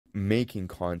making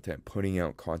content, putting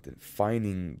out content,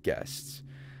 finding guests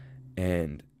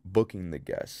and booking the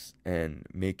guests and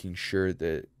making sure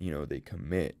that, they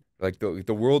commit. Like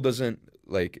the world doesn't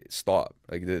like stop.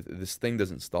 Like this thing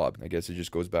doesn't stop. I guess it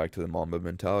just goes back to the Mamba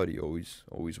mentality. Always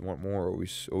want more,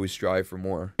 always strive for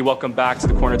more. Welcome back to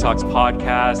the Corner Talks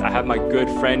podcast. I have my good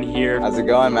friend here. How's it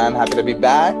going, man? Happy to be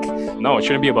back. No, it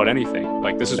shouldn't be about anything.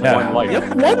 Like, this is one life.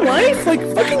 Yep, one life? Like,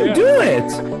 fucking do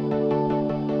it.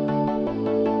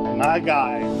 My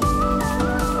guy.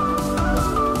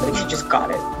 Like, she just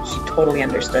got it. She totally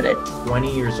understood it.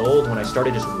 20 years old when I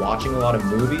started just watching a lot of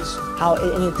movies.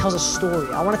 And it tells a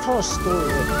story. I want to tell a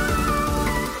story.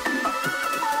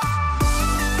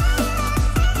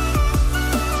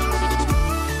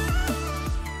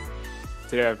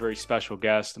 Today I have a very special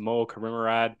guest,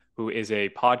 Karimira, who is a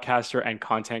podcaster and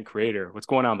content creator. What's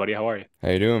going on, buddy? How are you? How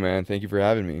you doing, man? Thank you for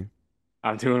having me.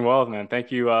 I'm doing well, man.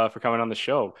 Thank you for coming on the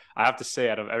show. I have to say,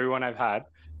 out of everyone I've had,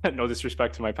 no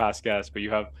disrespect to my past guests, but you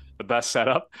have the best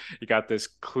setup. You got this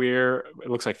clear, it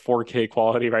looks like 4K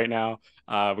quality right now.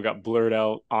 We got blurred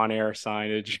out on-air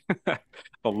signage,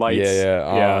 the lights.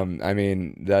 Yeah. I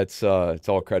mean, that's it's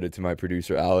all credit to my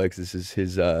producer Alex. This is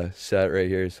his set right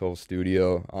here, his whole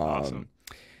studio. Awesome.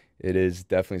 It is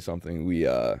definitely something we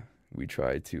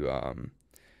try to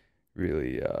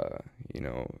really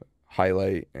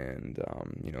highlight and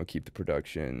keep the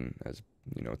production as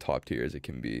top tier as it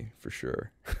can be, for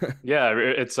sure. Yeah,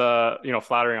 it's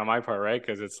flattering on my part, right?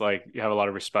 Because it's like you have a lot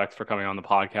of respect for coming on the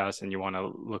podcast and you want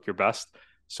to look your best.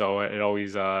 So it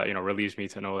always relieves me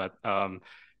to know that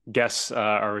guests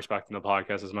are respecting the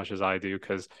podcast as much as I do,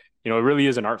 because it really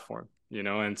is an art form,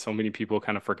 and so many people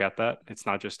kind of forget that it's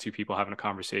not just two people having a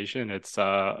conversation. It's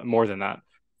more than that.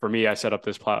 For me, I set up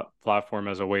this platform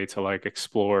as a way to like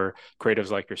explore creatives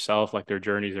like yourself, like their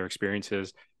journeys, their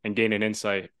experiences, and gain an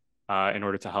insight in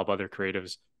order to help other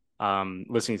creatives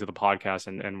listening to the podcast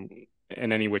and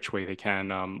in any which way they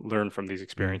can learn from these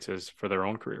experiences for their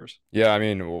own careers. Yeah, I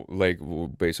mean,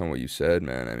 based on what you said,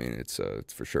 man, I mean, it's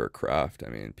for sure a craft. I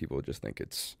mean, people just think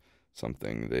it's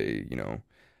something they,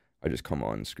 I just come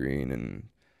on screen and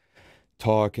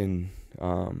talk and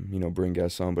bring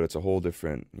guests on, but it's a whole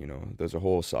different, there's a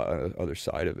whole other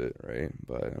side of it, right?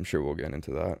 But I'm sure we'll get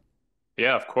into that.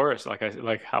 Yeah, of course.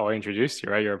 Like how I introduced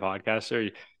you, right? You're a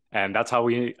podcaster, and that's how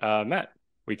we met.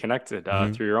 We connected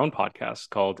through your own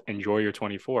podcast called Enjoy Your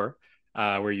 24,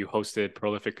 where you hosted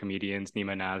prolific comedians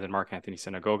Nima Naz and Mark Anthony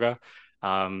Synagoga.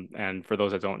 And for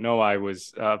those that don't know, I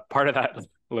was part of that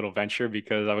little venture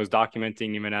because I was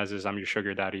documenting Nima Naz's I'm Your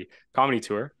Sugar Daddy comedy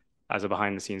tour as a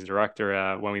behind-the-scenes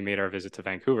director when we made our visit to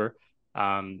Vancouver.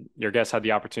 Your guests had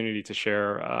the opportunity to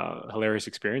share hilarious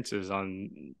experiences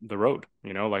on the road,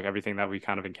 like everything that we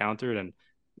kind of encountered, and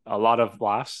a lot of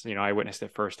laughs. I witnessed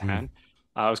it firsthand.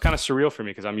 It was kind of surreal for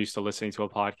me because I'm used to listening to a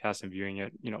podcast and viewing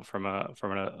it, from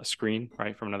a screen,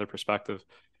 right, from another perspective.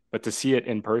 But to see it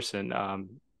in person, I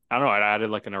don't know, it added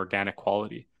like an organic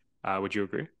quality. Would you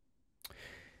agree?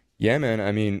 Yeah, man.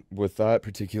 I mean, with that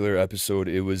particular episode,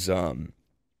 it was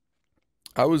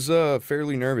I was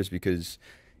fairly nervous because,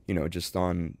 just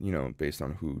on, based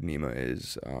on who Nima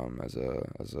is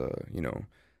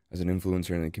as an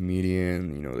influencer and a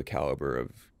comedian, the caliber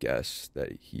of guests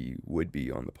that he would be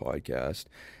on the podcast.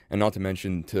 And not to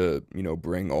mention to,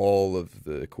 bring all of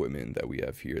the equipment that we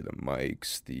have here, the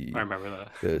mics, I remember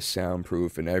that. the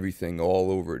soundproof and everything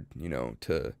all over,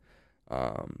 to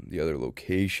the other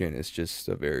location. It's just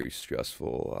a very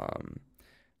stressful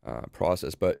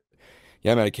process. But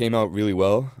yeah, man, it came out really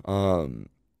well.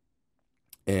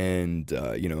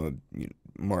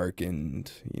 Mark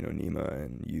and, Nima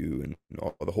and you and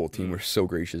all the whole team were so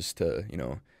gracious to,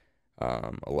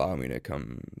 allow me to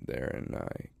come there and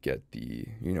get the,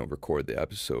 record the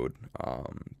episode.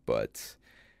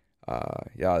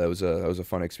 Yeah, that was a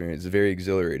fun experience. It's very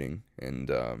exhilarating,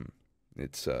 and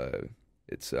it's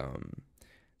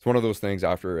one of those things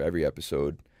after every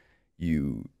episode,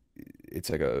 it's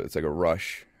like a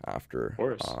rush after,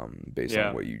 based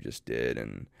on what you just did.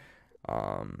 And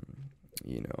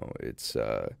it's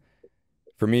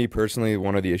for me personally,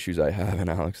 one of the issues I have, and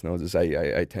Alex knows, is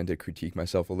I tend to critique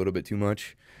myself a little bit too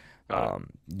much.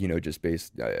 Just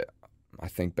I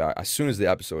think back as soon as the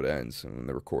episode ends and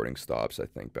the recording stops, I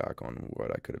think back on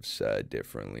what I could have said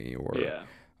differently or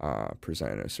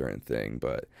presented a certain thing.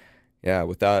 But yeah,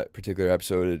 with that particular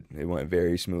episode, it went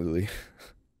very smoothly.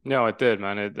 No, it did,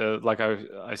 man. It like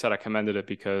I said, I commended it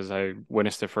because I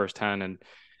witnessed it firsthand, and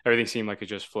everything seemed like it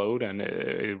just flowed, and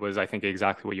it was, I think,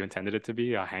 exactly what you intended it to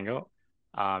be, a hangout.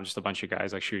 Just a bunch of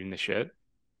guys like shooting the shit.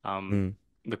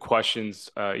 The questions,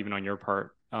 even on your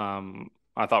part,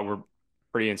 I thought were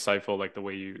pretty insightful. Like the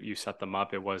way you set them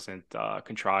up, it wasn't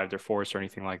contrived or forced or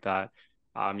anything like that.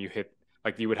 You hit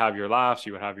like you would have your laughs,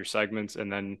 you would have your segments,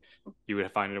 and then you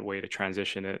would find a way to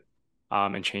transition it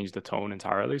and change the tone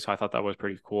entirely. So I thought that was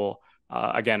pretty cool.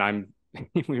 Again,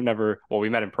 we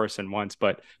met in person once,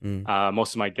 but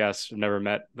most of my guests never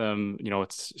met them.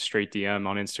 It's straight DM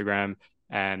on Instagram,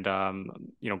 and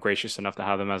gracious enough to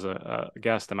have them as a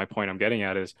guest. And my point I'm getting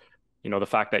at is, the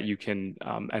fact that you can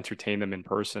entertain them in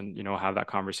person, have that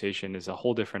conversation is a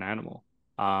whole different animal.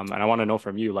 And I want to know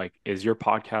from you, like, is your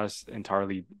podcast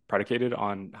entirely predicated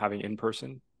on having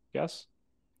in-person guests?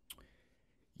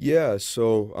 Yeah,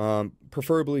 so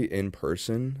preferably in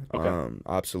person. Okay.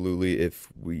 Absolutely,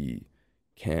 if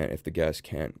the guest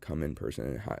can't come in person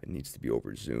and it needs to be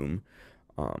over Zoom,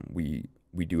 we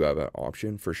do have an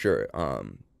option for sure.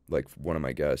 Like one of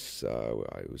my guests,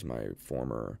 I was my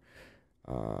former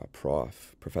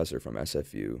professor from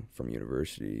SFU from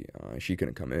university. She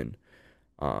couldn't come in,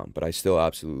 but I still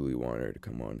absolutely want her to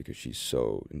come on because she's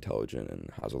so intelligent and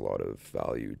has a lot of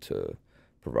value to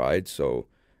provide. So,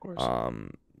 Of course.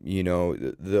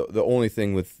 the only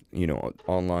thing with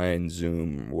online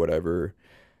Zoom, whatever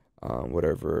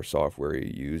software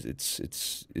you use,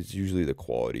 it's usually the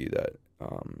quality that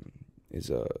is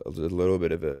a little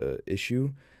bit of a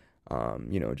issue.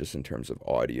 Just in terms of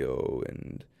audio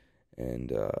and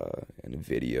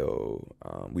video.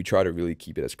 We try to really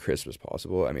keep it as crisp as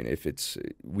possible. I mean, if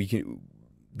we can,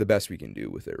 the best we can do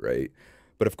with it, right?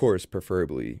 But of course,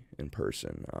 preferably in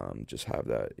person. Just have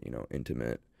that,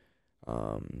 intimate,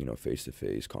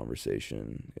 face-to-face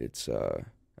conversation. It's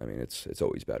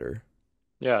always better.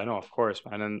 Yeah, no, of course,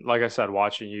 man. And like I said,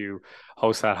 watching you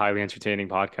host that highly entertaining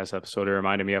podcast episode, it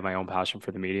reminded me of my own passion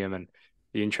for the medium and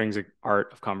the intrinsic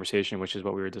art of conversation, which is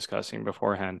what we were discussing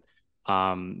beforehand.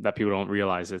 That people don't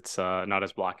realize it's not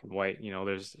as black and white.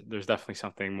 There's definitely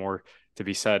something more to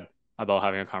be said about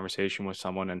having a conversation with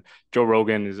someone. And Joe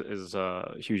Rogan is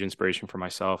a huge inspiration for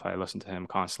myself. I listen to him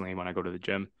constantly when I go to the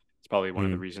gym. It's probably one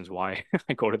of the reasons why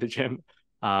I go to the gym,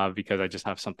 because I just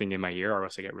have something in my ear, or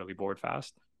else I get really bored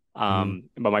fast. But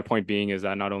my point being is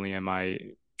that not only am I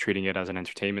treating it as an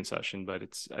entertainment session, but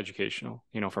it's educational,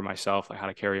 for myself, like how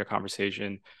to carry a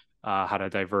conversation, how to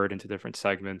divert into different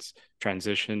segments,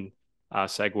 transition,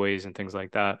 segues and things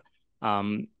like that.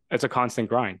 It's a constant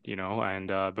grind,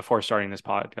 and before starting this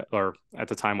podcast, or at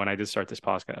the time when I did start this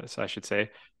podcast, I should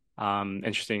say,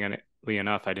 interestingly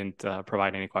enough, I didn't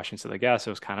provide any questions to the guests.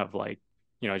 It was kind of like,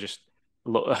 just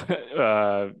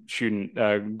shooting,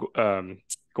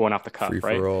 going off the cuff, Free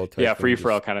right? for all type Yeah, thing, free for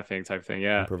all just kind of thing, type thing.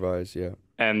 Yeah. improvise, yeah.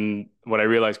 And what I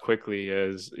realized quickly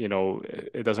is,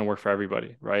 it doesn't work for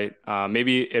everybody, right?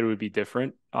 Maybe it would be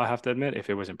different, I have to admit, if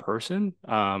it was in person,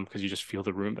 because you just feel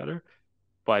the room better.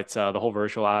 But the whole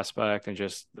virtual aspect and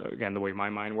just, again, the way my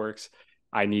mind works,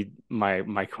 I need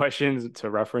my questions to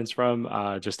reference from,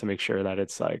 just to make sure that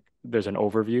it's like there's an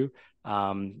overview.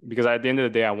 Because at the end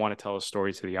of the day, I want to tell a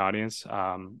story to the audience,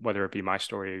 whether it be my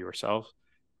story or yourself.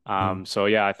 So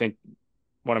yeah, I think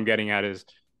what I'm getting at is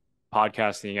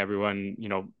podcasting, everyone,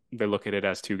 they look at it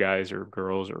as two guys or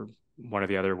girls or one or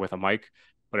the other with a mic,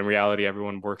 but in reality,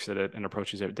 everyone works at it and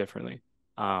approaches it differently.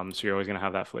 So you're always going to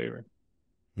have that flavor.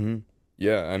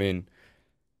 Yeah, I mean,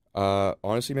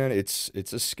 honestly, man, it's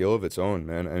a skill of its own,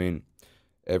 man. I mean,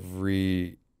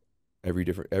 every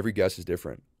guest is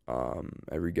different.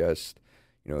 Every guest,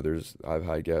 I've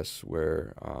had guests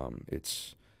where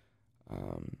it's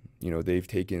they've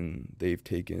taken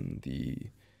the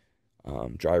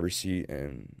driver's seat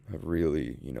and have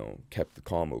really, kept the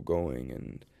combo going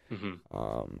and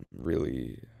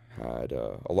really had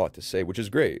a lot to say, which is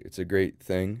great. It's a great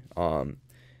thing.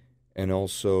 And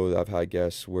also I've had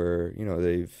guests where,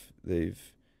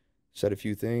 they've said a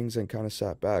few things and kind of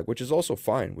sat back, which is also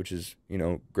fine, which is,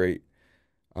 great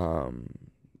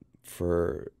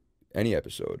for any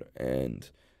episode. And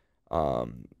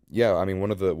yeah, I mean,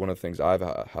 one of the things I've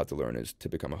had to learn is to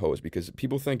become a host, because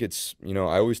people think it's, I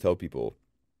always tell people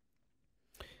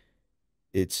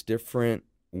it's different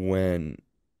when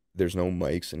there's no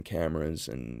mics and cameras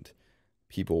and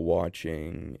people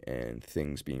watching and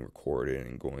things being recorded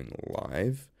and going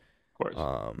live. Of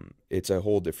course. It's a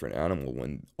whole different animal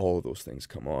when all of those things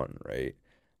come on, right?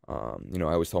 I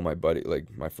always tell my buddy,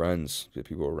 like my friends, the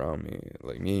people around me,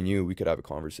 like me and you, we could have a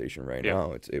conversation right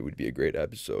now. It would be a great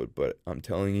episode. But I'm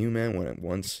telling you, man,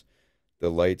 once the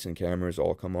lights and cameras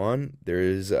all come on, there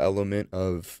is an element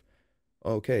of,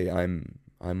 okay, I'm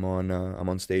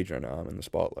on stage right now. I'm in the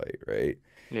spotlight, right?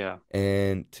 Yeah.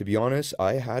 And to be honest,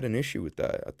 I had an issue with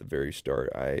that at the very start.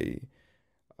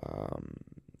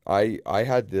 I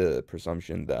had the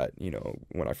presumption that,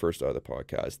 when I first started the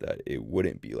podcast, that it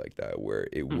wouldn't be like that, where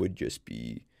it would just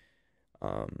be,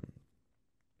 um,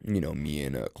 me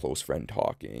and a close friend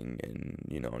talking and,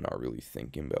 not really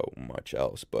thinking about much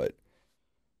else. But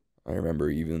I remember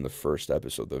even the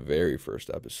very first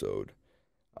episode,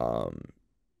 um,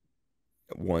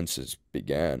 once it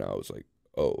began, I was like,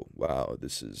 oh, wow,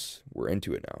 we're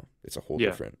into it now. It's a whole Yeah.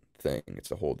 different thing.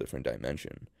 It's a whole different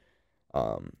dimension.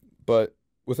 But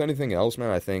with anything else, man,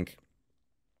 I think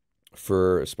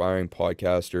for aspiring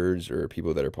podcasters or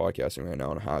people that are podcasting right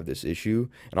now and have this issue,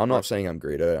 and I'm not saying I'm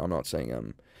great at it. I'm not saying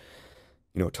I'm,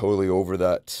 totally over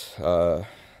that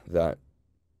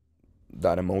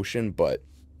emotion, but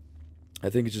I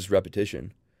think it's just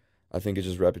repetition. Getting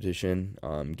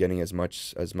as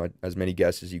many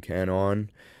guests as you can on,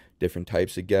 different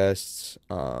types of guests,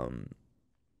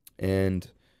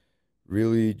 and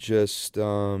really just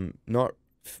not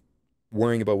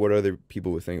worrying about what other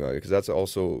people would think about it, because that's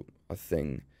also a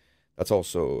thing. That's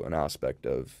also an aspect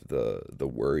of the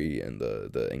worry and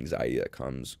the anxiety that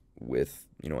comes with,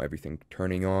 everything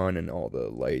turning on and all the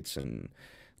lights and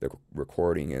the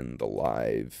recording and the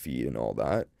live feed and all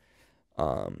that.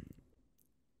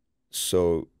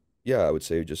 So yeah, I would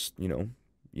say just, you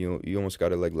almost got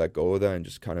to like let go of that and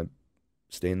just kind of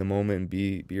stay in the moment and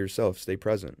be yourself, stay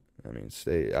present. I mean,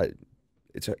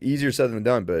 it's easier said than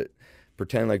done, but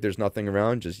pretend like there's nothing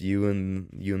around, just you and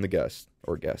the guest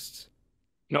or guests.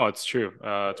 No, it's true.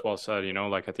 It's well said.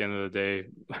 Like at the end of the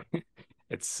day,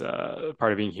 it's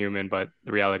part of being human. But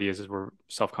the reality is we're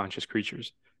self-conscious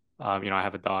creatures. I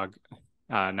have a dog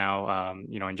now.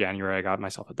 In January I got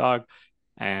myself a dog,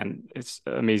 and it's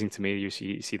amazing to me. You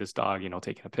see this dog,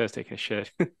 taking a piss, taking a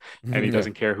shit, and he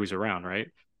doesn't care who's around, right?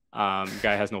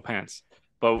 Guy has no pants.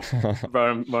 But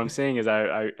what I'm saying is,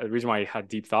 the reason why I had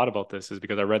deep thought about this is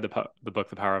because I read the book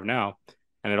The Power of Now,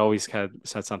 and it always had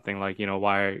said something like,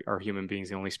 why are human beings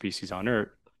the only species on Earth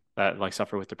that like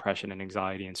suffer with depression and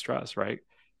anxiety and stress, right?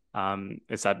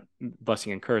 It's that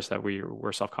blessing and curse that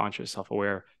we're self-conscious,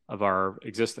 self-aware of our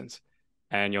existence,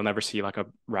 and you'll never see like a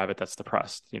rabbit that's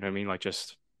depressed. You know what I mean? Like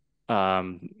just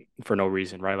for no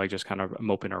reason, right? Like just kind of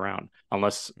moping around,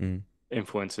 unless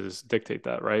influences dictate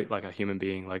that, right? Like a human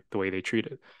being, like the way they treat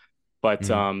it. But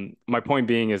my point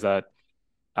being is that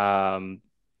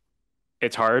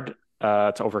it's hard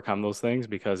to overcome those things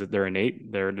because they're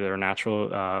innate, they're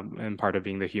natural, and part of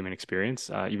being the human experience.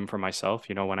 Even for myself,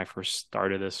 when I first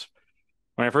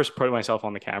put myself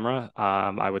on the camera,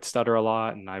 I would stutter a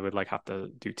lot and I would like have to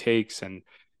do takes, and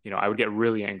I would get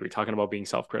really angry talking about being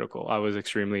self-critical. I was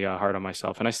extremely hard on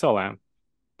myself, and I still am.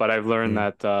 But I've learned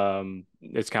that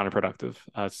it's counterproductive.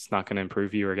 It's not going to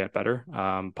improve you or get better.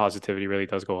 Positivity really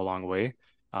does go a long way.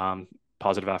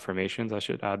 Positive affirmations, I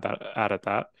should add at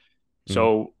that.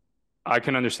 So I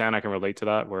can understand, I can relate to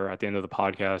that, where at the end of the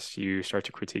podcast, you start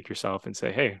to critique yourself and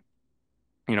say, hey,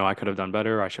 I could have done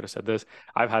better. I should have said this.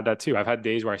 I've had that too. I've had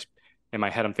days where in my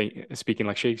head, I'm speaking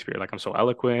like Shakespeare, like I'm so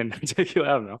eloquent, ridiculous.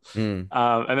 I don't know.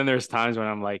 And then there's times when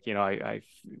I'm like, I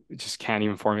just can't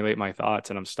even formulate my thoughts,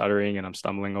 and I'm stuttering and I'm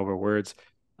stumbling over words.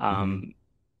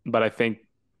 But I think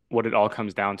what it all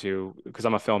comes down to, because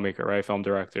I'm a filmmaker, right? Film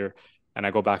director, and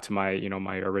I go back to my,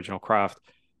 my original craft.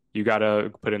 You got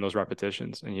to put in those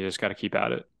repetitions, and you just got to keep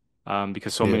at it.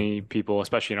 Because so many people,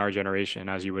 especially in our generation,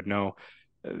 as you would know,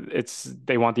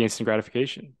 they want the instant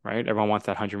gratification, right? Everyone wants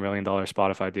that $100 million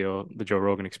Spotify deal, the Joe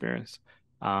Rogan experience.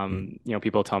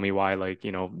 People tell me why, like,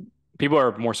 people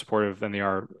are more supportive than they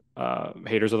are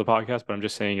haters of the podcast. But I'm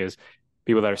just saying is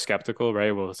people that are skeptical,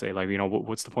 right, will say like,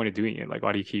 what's the point of doing it? Like,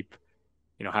 why do you keep,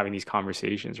 having these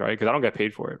conversations, right? Because I don't get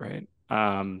paid for it, right?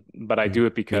 But I do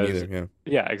it because,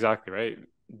 yeah, exactly, right.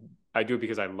 I do it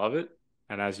because I love it.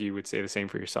 And as you would say the same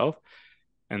for yourself.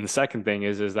 And the second thing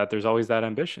is that there's always that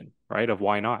ambition, right? Of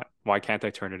why not? Why can't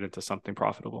I turn it into something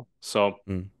profitable? So,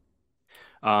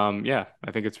 I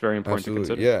think it's very important to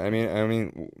consider. Yeah, I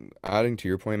mean, adding to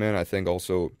your point, man, I think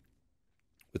also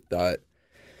with that,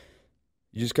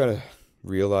 you just gotta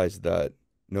realize that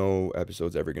no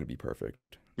episode's ever going to be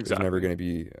perfect. Exactly. There's never going to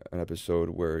be an episode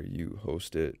where you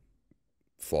host it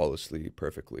flawlessly,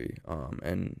 perfectly.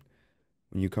 And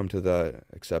when you come to that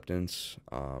acceptance,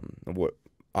 what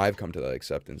I've come to that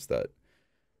acceptance that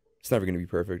it's never going to be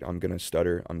perfect. I'm going to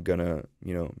stutter. I'm going to,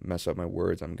 mess up my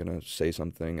words. I'm going to say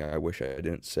something I wish I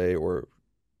didn't say or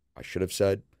I should have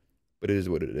said, but it is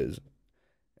what it is.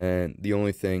 And the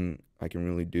only thing I can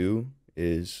really do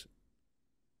is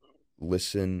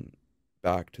listen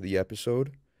back to the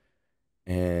episode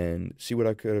and see what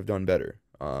I could have done better.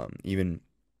 Even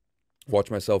watch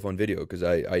myself on video, because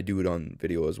I do it on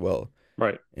video as well.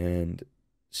 Right. And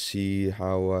see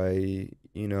how I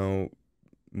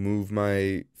move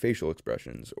my facial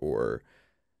expressions, or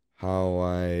how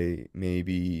I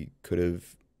maybe could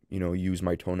have, used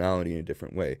my tonality in a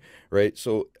different way, right?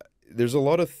 So there's a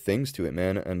lot of things to it,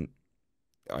 man, and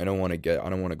I don't want to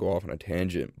go off on a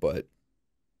tangent, but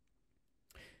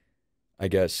I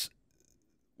guess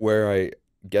where I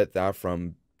get that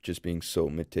from, just being so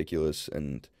meticulous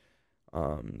and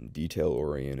detail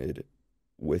oriented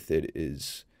with it,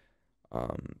 is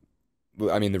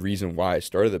the reason why I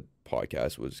started the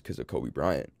podcast was because of Kobe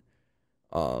Bryant.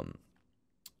 Because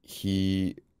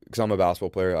I'm a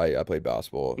basketball player. I played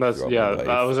basketball throughout my life.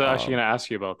 I was actually going to ask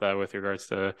you about that with regards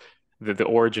to the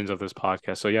origins of this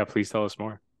podcast. So yeah, please tell us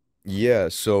more. Yeah,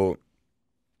 so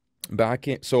a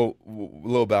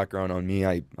little background on me.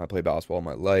 I played basketball all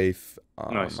my life.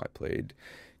 Nice. I played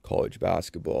college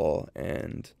basketball,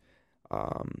 and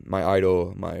my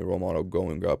idol, my role model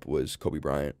growing up was Kobe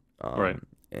Bryant. Right.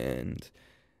 And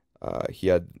he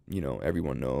had,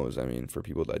 everyone knows, for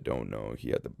people that don't know,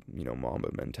 he had the,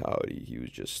 MAMBA mentality. He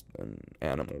was just an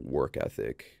animal, work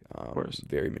ethic, Of course.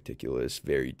 very meticulous,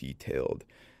 very detailed,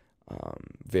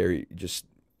 very just,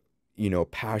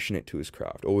 passionate to his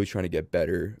craft, always trying to get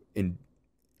better in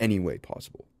any way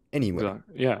possible. Anyway.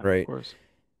 Yeah, right. Of course.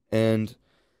 And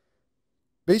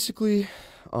basically,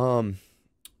 I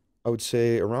would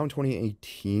say around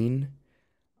 2018,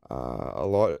 a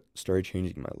lot started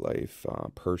changing in my life,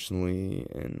 personally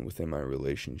and within my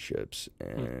relationships,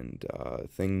 and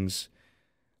things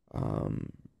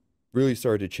really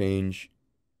started to change,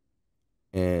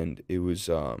 and it was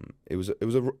a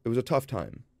tough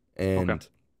time. And Okay.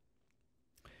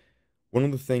 one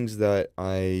of the things that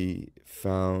I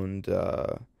found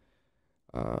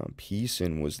peace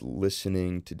in was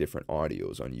listening to different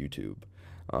audios on YouTube.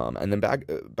 And then back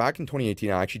in 2018,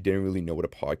 I actually didn't really know what a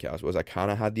podcast was. I kind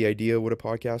of had the idea what a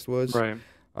podcast was. Right.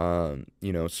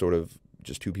 Sort of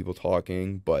just two people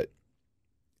talking. But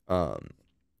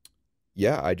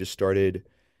yeah, I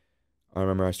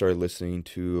remember I started listening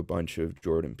to a bunch of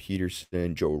Jordan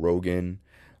Peterson, Joe Rogan,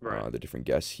 Right. the different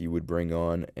guests he would bring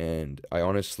on. And I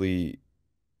honestly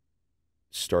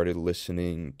started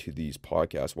listening to these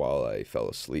podcasts while I fell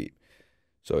asleep.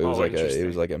 So it was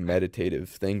Interesting. like a meditative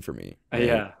thing for me. Right?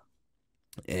 Yeah.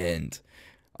 And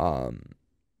I'm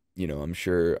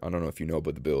sure, I don't know if you know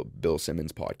about the Bill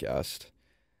Simmons podcast.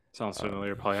 Sounds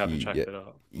familiar. Probably have to check it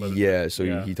out. Yeah, so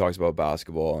yeah. he talks about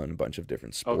basketball and a bunch of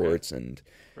different sports. And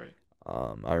Right.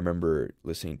 I remember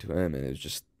listening to him, and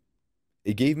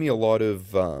it gave me a lot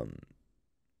of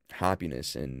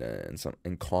happiness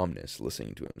and calmness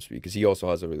listening to him speak, because he also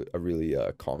has a really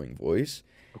calming voice.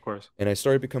 Of course. And I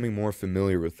started becoming more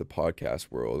familiar with the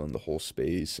podcast world and the whole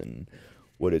space and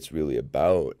what it's really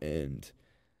about. And,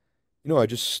 I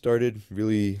just started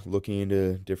really looking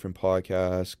into different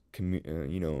podcasts,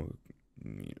 comedic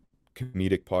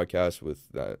podcasts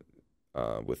with a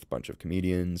bunch of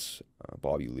comedians,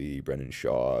 Bobby Lee, Brendan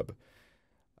Schaub,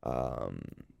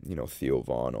 Theo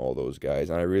Vaughn, all those guys.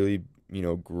 And I really,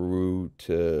 grew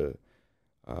to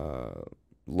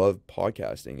love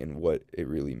podcasting and what it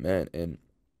really meant. And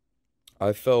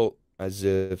I felt as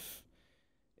if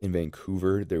in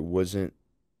Vancouver there wasn't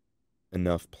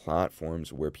enough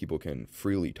platforms where people can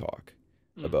freely talk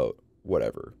about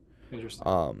whatever. Interesting.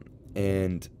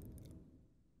 And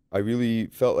I really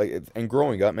felt like, and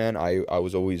growing up, man, I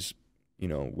was always,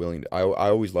 willing to, I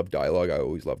always loved dialogue. I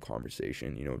always loved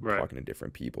conversation, Right. talking to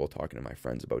different people, talking to my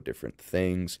friends about different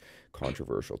things,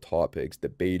 controversial topics,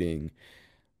 debating,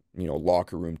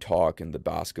 locker room talk and the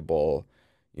basketball,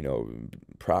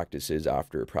 practices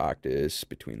after practice,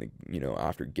 between the,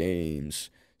 after games,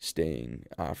 staying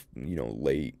after,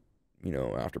 late,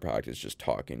 after practice, just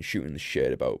talking, shooting the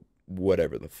shit about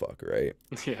whatever the fuck, right?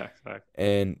 Yeah, exactly.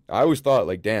 And I always thought,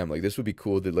 like, damn, like, this would be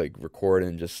cool to, like, record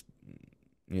and just,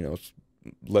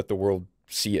 let the world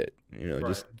see it, Right.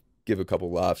 just give a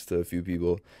couple laughs to a few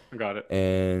people. Got it.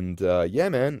 And yeah,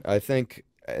 man, I think,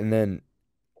 and then,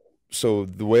 so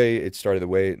the way it started,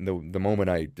 the moment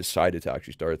I decided to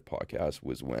actually start the podcast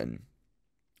was when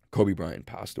Kobe Bryant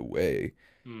passed away.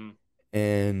 Mm.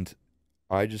 And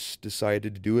I just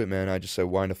decided to do it, man. I just said,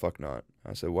 why the fuck not?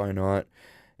 I said, why not?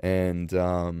 And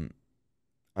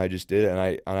I just did it. And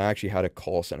I actually had a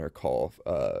call center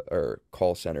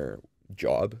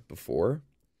job before.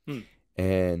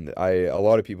 And a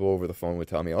lot of people over the phone would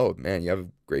tell me, oh man, you have a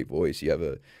great voice. You have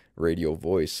a radio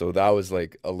voice. So that was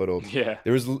like a little, Yeah.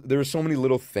 there was so many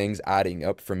little things adding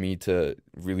up for me to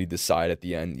really decide at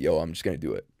the end, yo, I'm just going to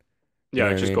do it. Yeah,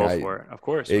 what I just mean? go for it. Of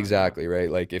course. man. Exactly, right?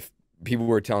 Like, if people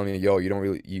were telling me, yo, you don't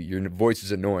really, your voice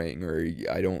is annoying, or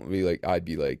I don't really like, I'd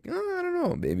be like, oh, I don't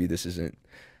know, maybe this isn't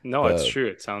No, it's The true.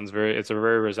 It's a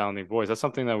very resounding voice. That's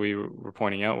something that we were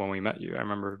pointing out when we met you. I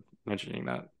remember mentioning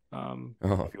that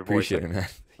oh, of your voice. appreciate Like, it, man.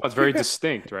 oh, it's very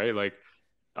distinct, right? Like,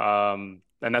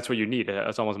 and that's what you need.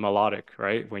 It's almost melodic,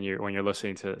 right? When you're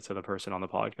listening to the person on the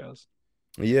podcast.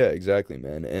 Yeah, exactly,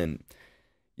 man. And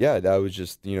yeah, that was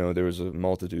just, there was a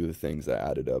multitude of things that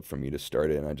added up for me to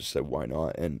start it, and I just said, why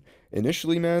not? And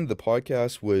initially, man, the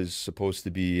podcast was supposed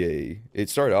to be it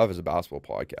started off as a basketball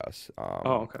podcast.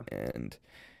 Oh, okay. And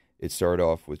it started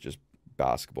off with just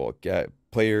basketball, get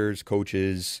players,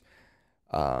 coaches.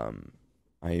 Um,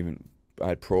 I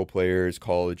had pro players,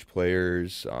 college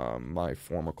players, my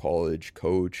former college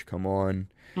coach come on.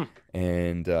 Hmm.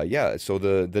 And yeah, so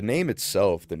the name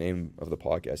itself, the name of the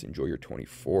podcast, Enjoy Your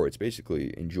 24, it's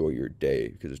basically enjoy your day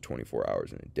because it's 24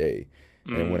 hours in a day.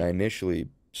 And when I initially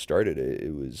started it,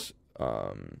 it was,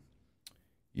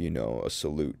 a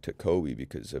salute to Kobe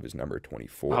because of his number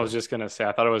 24. I was just gonna say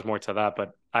I thought it was more to that,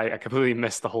 but I completely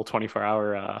missed the whole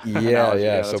 24-hour Yeah, analogy.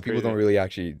 yeah. Yeah, So that's people crazy. don't really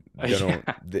actually,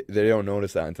 they don't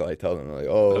notice that until I tell them. They're like,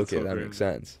 oh, That's okay, so that makes crazy.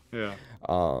 sense. Yeah.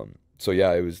 So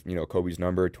yeah, it was, Kobe's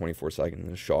number, 24 seconds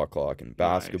in the shot clock in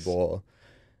Nice. basketball.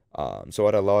 So I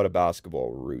had a lot of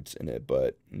basketball roots in it,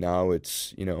 but now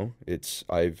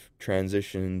I've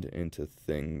transitioned into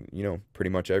pretty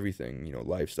much everything,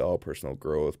 lifestyle, personal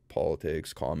growth,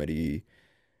 politics, comedy,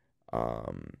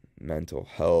 mental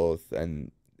health,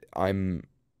 and I'm,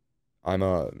 I'm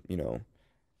a,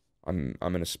 I'm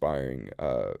an aspiring,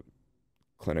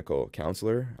 clinical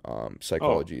counselor. Oh,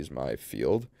 Psychology is my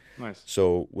field. nice.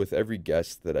 So with every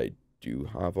guest that I do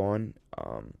have on,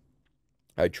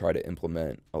 I try to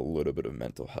implement a little bit of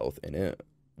mental health in it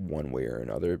one way or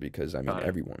another because I mean Got it.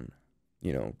 everyone,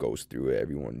 goes through it.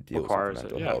 Everyone deals with Requires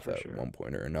it. mental Yeah, health for at sure. one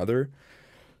point or another.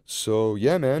 So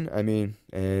yeah, man. I mean,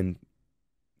 and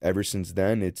ever since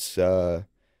then, it's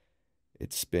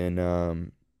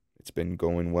been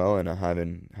going well, and I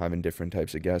having different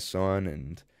types of guests on,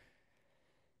 and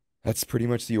that's pretty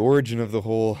much the origin of the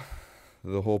whole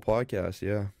podcast.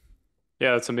 Yeah.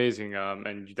 Yeah, that's amazing.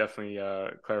 And you definitely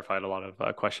clarified a lot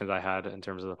of questions I had in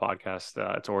terms of the podcast,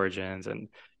 its origins, and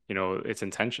its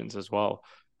intentions as well.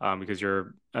 Because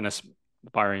you're an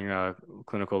aspiring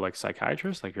clinical like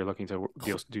psychiatrist, like you're looking to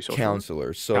do social work.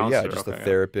 Counselor. So yeah, Counselor. just a Okay, yeah,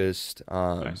 therapist,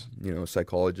 nice,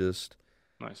 psychologist.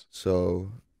 nice.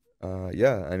 So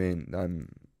yeah, I mean,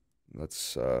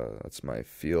 that's my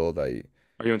field.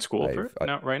 Are you in school for I've it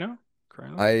now, right now,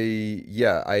 currently?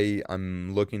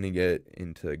 I'm looking to get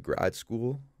into grad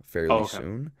school Oh, fairly okay.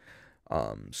 soon.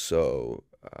 So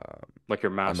Like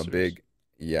your I'm a master's. big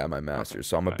yeah, my Okay, master's.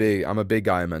 So I'm a nice. big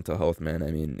guy in mental health, man.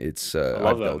 I mean, it's I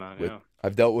love that, man. Yeah,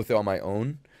 I've dealt with it on my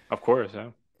own. of course.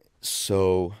 Yeah.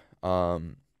 So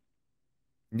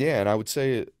yeah, and I would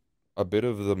say a bit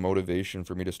of the motivation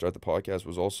for me to start the podcast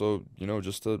was also,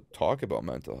 just to talk about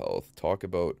mental health, talk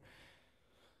about,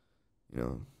 you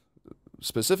know,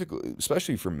 specifically,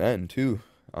 especially for men too.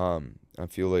 I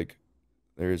feel like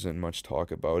there isn't much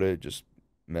talk about it, just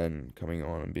men coming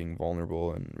on and being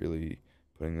vulnerable and really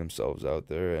putting themselves out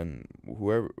there, and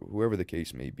whoever the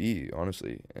case may be,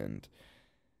 honestly. And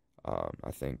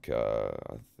I think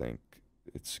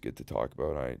it's good to talk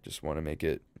about. I just want to make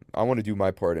it. I want to do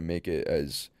my part and make it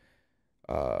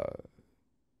uh,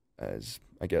 as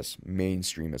I guess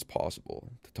mainstream as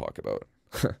possible to talk about.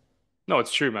 No,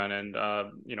 it's true, man. And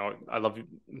I love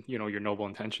your noble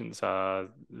intentions.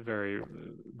 Very,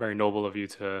 very noble of you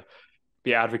to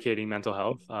be advocating mental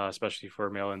health, especially for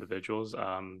male individuals.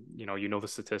 The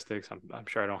statistics. I'm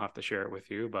sure I don't have to share it with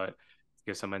you, but to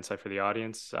give some insight for the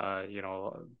audience.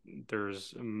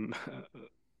 There's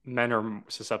men are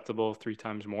susceptible 3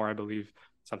 times more, I believe,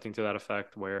 something to that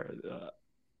effect, where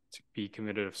to be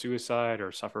committed of suicide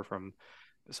or suffer from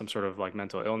some sort of like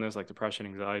mental illness, like depression,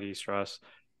 anxiety, stress.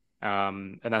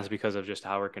 And that's because of just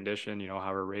how we're conditioned,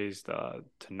 how we're raised to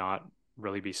not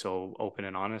really be so open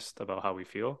and honest about how we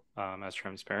feel, as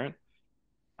transparent.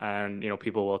 And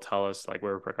people will tell us like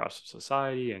we're a progressive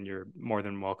society, and you're more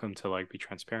than welcome to like be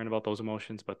transparent about those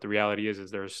emotions. But the reality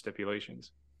is there's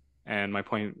stipulations. And my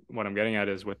point, what I'm getting at,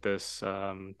 is with this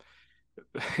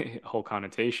whole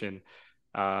connotation,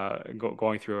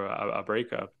 going through a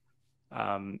breakup.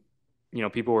 Um,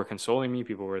 People were consoling me,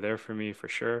 people were there for me for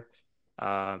sure.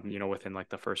 Within like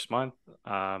the first month,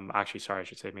 actually, sorry, I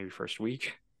should say maybe first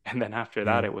week. And then after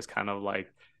that, Mm, it was kind of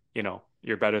like,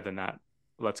 you're better than that.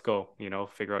 Let's go,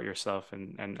 figure out yourself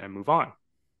and move on.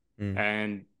 mm,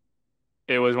 And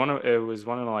it was one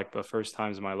of like the first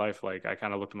times in my life, like I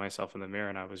kind of looked at myself in the mirror,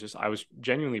 and I was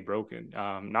genuinely broken.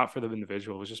 Not for the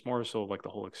individual, it was just more so like the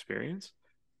whole experience.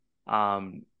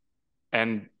 Um,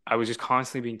 and I was just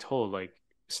constantly being told like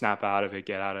snap out of it,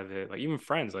 get out of it. Like even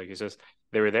friends, like it's just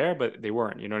they were there, but they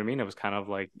weren't. You know what I mean? It was kind of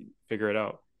like figure it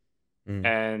out. Mm.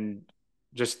 And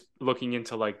just looking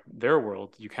into like their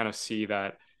world, you kind of see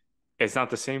that it's not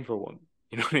the same for women.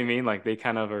 You know what I mean? Like they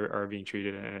kind of are being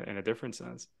treated in a different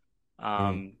sense. Mm.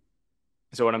 Um,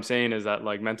 so what I'm saying is that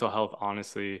like mental health,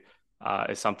 honestly,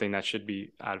 is something that should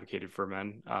be advocated for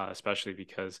men, especially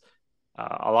because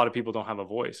a lot of people don't have a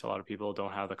voice. A lot of people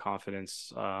don't have the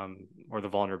confidence or the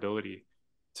vulnerability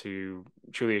to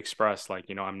truly express, like,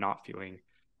 you know, I'm not feeling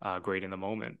great in the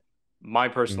moment. My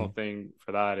personal Mm. thing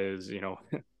for that is, you know,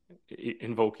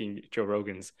 invoking Joe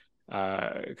Rogan's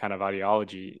kind of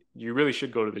ideology. You really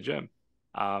should go to the gym.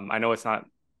 I know it's not.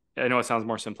 I know it sounds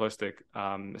more simplistic,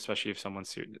 especially if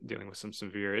someone's dealing with some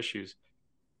severe issues.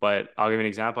 But I'll give you an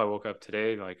example. I woke up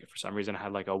today, like for some reason, I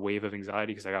had like a wave of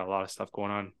anxiety because I got a lot of stuff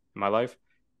going on in my life.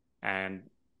 And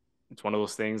it's one of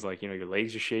those things like, you know, your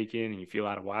legs are shaking and you feel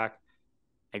out of whack.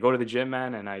 I go to the gym,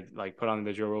 man, and I like put on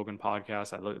the Joe Rogan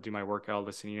podcast. Do my workout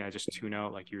listening. I just tune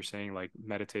out, like you were saying, like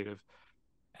meditative.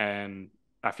 And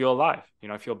I feel alive. You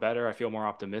know, I feel better. I feel more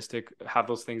optimistic. Have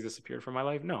those things disappeared from my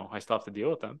life? No, I still have to deal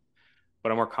with them,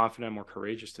 but I'm more confident, more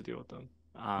courageous to deal with them.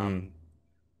 Mm.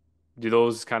 Do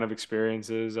those kind of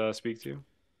experiences speak to you?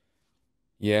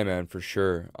 Yeah, man, for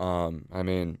sure. I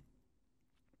mean,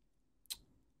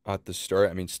 at the start,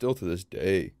 I mean, still to this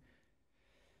day,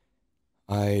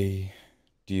 I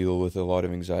deal with a lot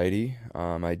of anxiety.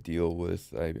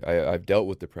 I've dealt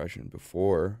with depression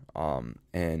before.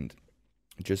 And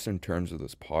just in terms of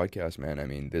this podcast, man, I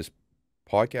mean, this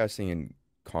podcasting and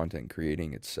content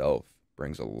creating itself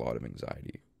brings a lot of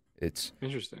anxiety. It's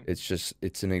Interesting.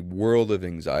 it's in a world of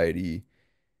anxiety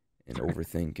and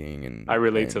overthinking I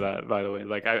relate to and that, by the way.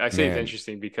 Like I say it's man,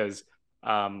 interesting because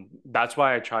that's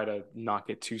why I try to not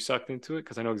get too sucked into it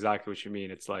because I know exactly what you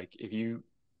mean. It's like if you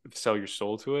sell your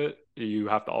soul to it, you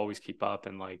have to always keep up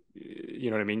and like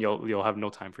you know what I mean? You'll have no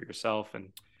time for yourself and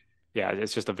yeah,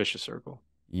 it's just a vicious circle.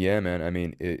 yeah, man. I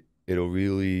mean, it'll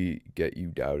really get you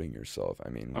doubting yourself. I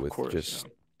mean, Of with course, yeah. just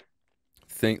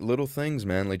think little things,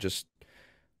 man, like just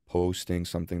posting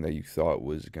something that you thought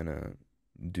was gonna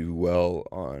do well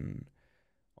on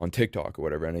TikTok or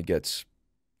whatever, and it gets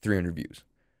 300 views,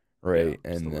 Yeah, right?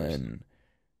 it's the And worst. then,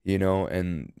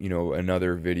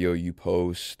 another video you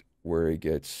post where it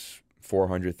gets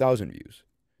 400,000 views,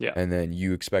 Yeah. and then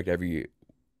you expect every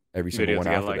single Video one to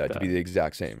get after like that to be that. the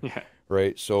exact same, Yeah.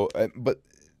 right? So, but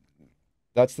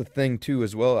that's the thing too,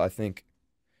 as well. I think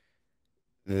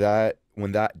that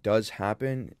when that does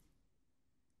happen,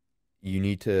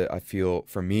 I feel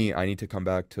for me, I need to come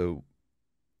back to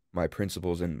my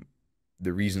principles and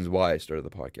the reasons why I started the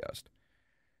podcast.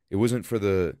 It wasn't for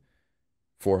the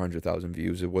 400,000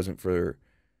 views. It wasn't for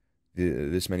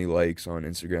this many likes on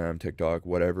Instagram, TikTok,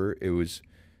 whatever. It was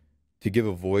to give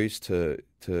a voice to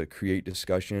create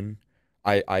discussion.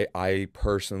 I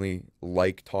personally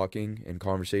like talking and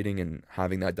conversating and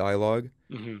having that dialogue.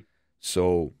 Hmm.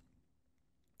 So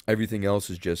everything else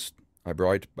is just a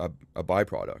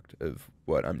byproduct of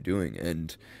what I'm doing.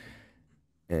 And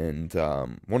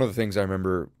one of the things I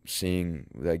remember seeing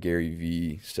that Gary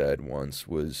Vee said once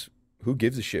was, "Who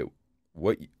gives a shit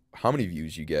what, how many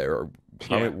views you get or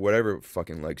how many Yeah. whatever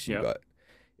fucking likes you Yep. got?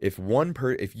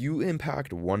 If you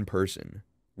impact one person,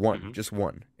 Hmm. just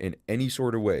one, in any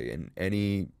sort of way, in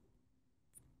any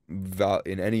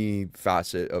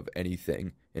facet of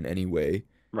anything, in any way,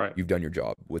 Right. you've done your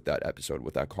job with that episode,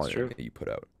 with that It's content true. that you put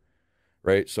out,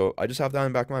 right? So I just have that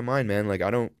in the back of my mind, man. Like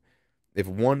I don't, if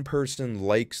one person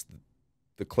likes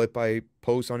the clip I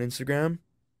post on Instagram,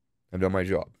 I've done my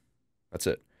job. That's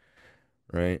it,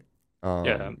 right?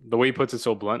 Yeah, Um, the way he puts it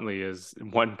so bluntly is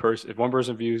one person, if one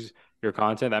person views your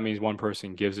content, that means one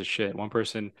person gives a shit. One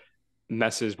person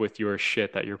messes with your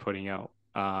shit that you're putting out.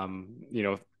 You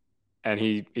know, and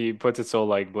he puts it so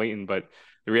like blatant, but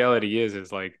the reality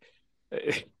is like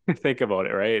think about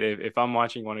it, right? If I'm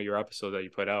watching one of your episodes that you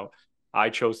put out, I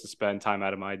chose to spend time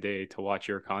out of my day to watch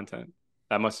your content.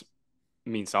 That must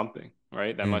mean something,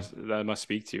 right? mm, That must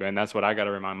speak to you, and that's what I got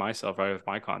to remind myself, right, with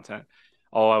my content.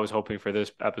 Oh, I was hoping for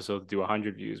this episode to do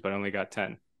 100 views, but I only got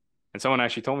 10. And someone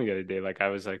actually told me the other day, like I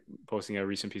was like posting a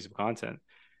recent piece of content,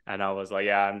 and I was like,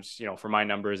 yeah, I'm just, you know, for my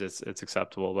numbers, it's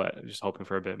acceptable, but I'm just hoping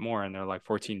for a bit more. And they're like,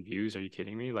 14 views? Are you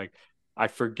kidding me? Like, I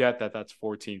forget that that's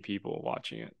 14 people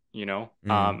watching it, you know.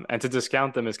 mm, And to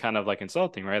discount them is kind of like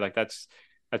insulting, right? Like that's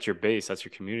your base, that's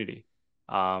your community.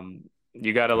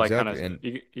 You gotta like kind exactly, of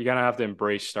and you gotta have to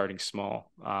embrace starting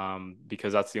small,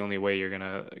 because that's the only way you're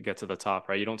gonna get to the top,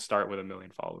 right? You don't start with 1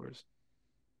 million followers.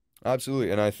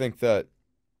 absolutely, and I think that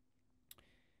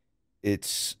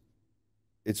it's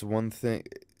it's one thing.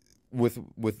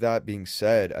 with that being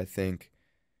said, I think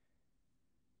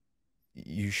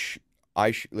you sh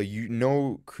I sh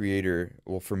like creator,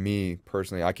 well, for me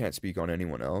personally, I can't speak on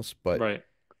anyone else, but Right.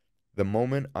 the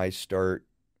moment I start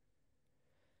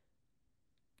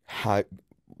ha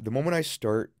the moment I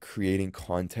start creating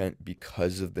content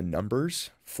because of the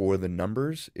numbers, for the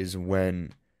numbers, is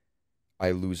when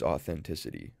I lose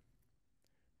authenticity,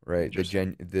 right?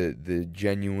 Interesting. The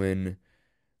genuine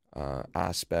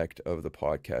aspect of the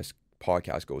podcast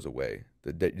goes away.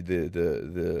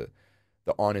 The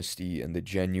honesty and the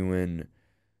genuine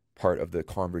part of the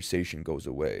conversation goes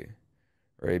away,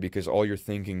 right? Because all you're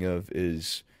thinking of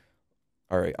is,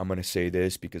 all right, I'm gonna say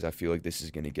this because I feel like this is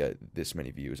gonna get this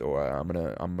many views, or I'm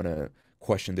gonna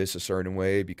question this a certain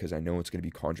way because I know it's gonna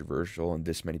be controversial and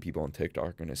this many people on TikTok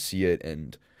are gonna see it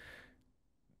and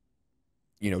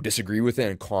disagree with it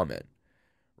and comment,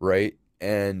 right?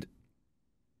 And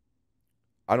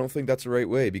I don't think that's the right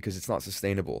way because it's not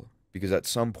sustainable. Because at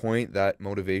some point, that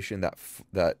motivation,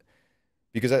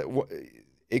 because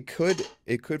it could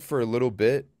for a little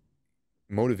bit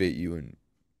motivate you and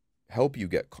help you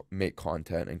make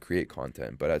content and create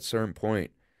content, but at a certain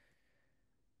point,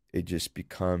 it just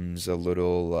becomes a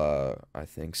little, I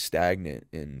think, stagnant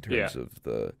in Yeah. terms of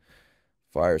the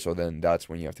fire. So then that's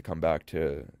when you have to come back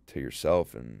to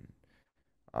yourself and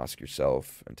ask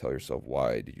yourself and tell yourself,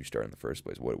 why did you start in the first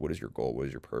place? What is your goal? What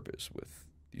is your purpose with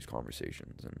these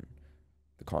conversations and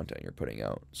the content you're putting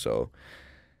out? So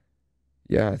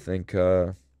yeah, I think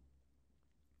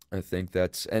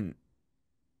that's, and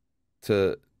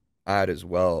to add as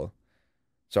well.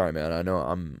 Sorry, man. I know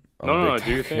I'm No, a no, big no.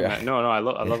 Do your talker. thing, man. No, no. I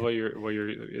love Yeah. what you're.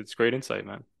 It's great insight,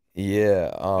 man.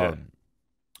 Yeah. Yeah.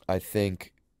 I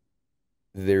think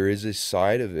there is a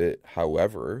side of it,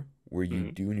 however, where you Hmm.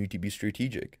 do need to be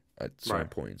strategic at certain Right.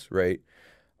 points, right?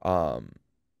 Um,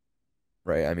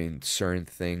 right. I mean, certain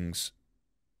things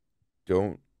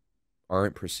don't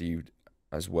aren't perceived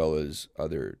as well as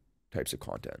other types of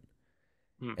content.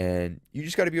 Mm. And you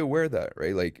just got to be aware of that,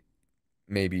 right? Like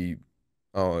maybe,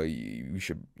 oh, you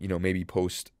should, maybe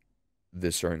post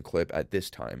this certain clip at this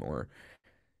time, or,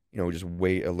 just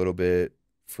wait a little bit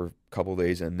for a couple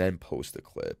days and then post the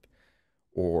clip.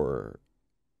 Or,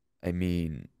 I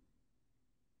mean,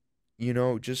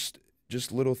 just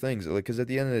little things. Like, because at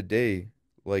the end of the day,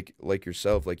 like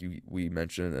yourself, like we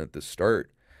mentioned at the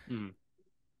start, Mm.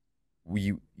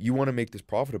 you want to make this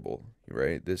profitable,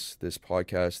 right? This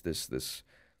podcast,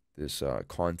 this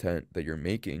content that you're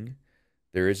making,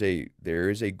 there is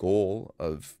a goal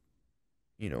of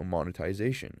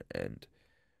monetization and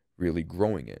really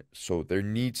growing it. So there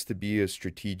needs to be a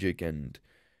strategic and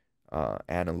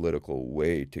analytical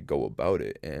way to go about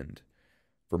it. And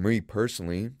for me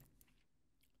personally,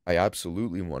 I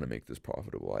absolutely want to make this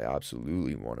profitable. I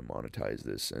absolutely want to monetize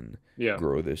this and Yeah.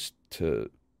 grow this to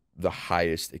the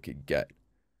highest it could get.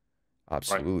 Right.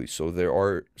 Absolutely. So there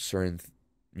are certain,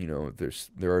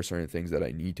 there are certain things that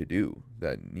I need to do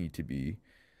that need to be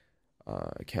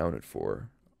accounted for.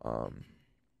 Um,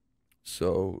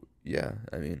 so yeah,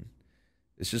 I mean,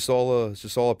 it's just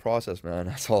all a process, man.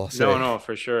 That's all I'll No, say. no,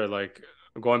 for sure. Like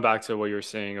going back to what you were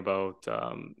saying about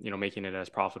making it as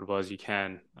profitable as you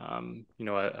can,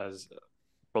 as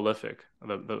prolific,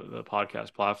 the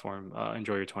podcast platform,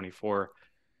 Enjoy Your 24,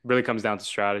 really comes down to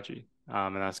strategy.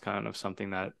 And that's kind of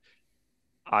something that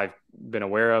I've been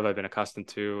aware of, I've been accustomed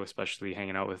to, especially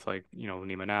hanging out with like,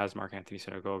 Nima Naz, Mark Anthony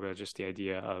Synagoga, just the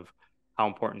idea of how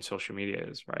important social media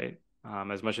is, right?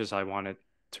 As much as I wanted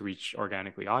to reach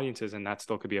organically audiences, and that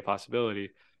still could be a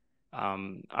possibility,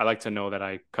 I like to know that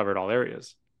I covered all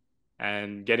areas.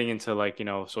 And getting into like,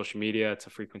 social media, it's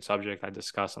a frequent subject I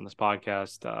discuss on this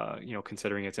podcast,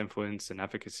 considering its influence and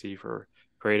efficacy for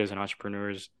creators and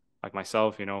entrepreneurs like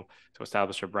myself, to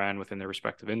establish a brand within their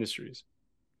respective industries.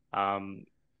 Um,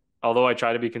 Although I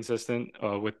try to be consistent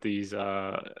with these,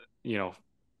 you know,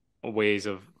 ways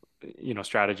of,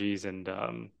 strategies and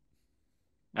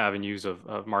avenues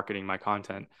of marketing my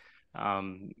content.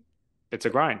 Um, it's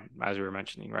a grind, as we were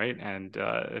mentioning, right? And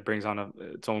it brings on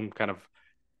its own kind of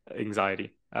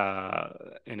anxiety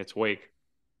in its wake.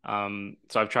 So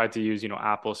I've tried to use,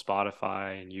 Apple,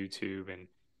 Spotify, and YouTube, and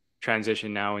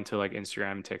transition now into like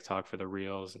Instagram and TikTok for the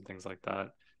reels and things like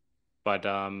that. But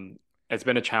it's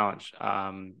been a challenge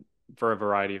for a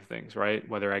variety of things, right?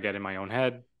 Whether I get in my own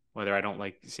head, whether I don't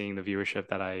like seeing the viewership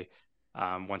that I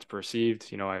once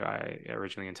perceived, I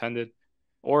originally intended,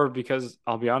 or because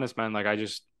I'll be honest, man, like I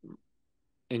just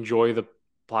enjoy the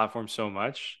platform so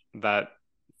much that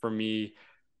for me,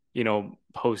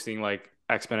 posting like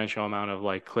exponential amount of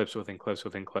like clips within clips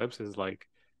within clips is like,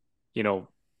 you know,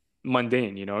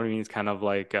 mundane, you know what I mean? It's kind of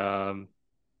like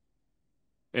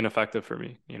ineffective for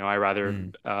me. I rather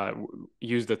Mm.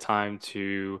 use the time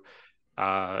to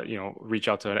reach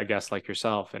out to a guest like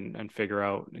yourself and figure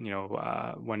out,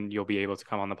 when you'll be able to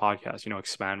come on the podcast,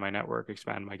 expand my network,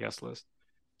 expand my guest list.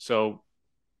 So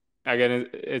again,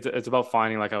 it's about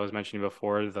finding, like I was mentioning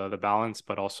before, the balance,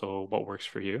 but also what works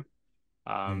for you.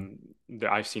 Mm.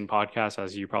 I've seen podcasts,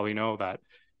 as you probably know, that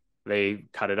they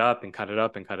cut it up and cut it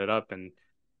up and cut it up, and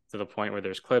to the point where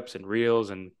there's clips and reels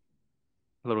and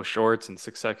little shorts and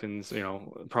 6 seconds,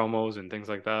 promos and things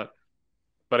like that.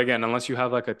 But again, unless you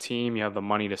have like a team, you have the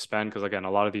money to spend, because again,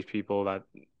 a lot of these people that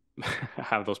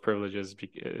have those privileges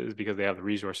is because they have the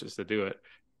resources to do it.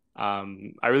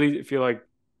 I really feel like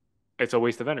it's a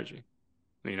waste of energy.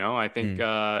 I think,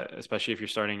 Mm. especially if you're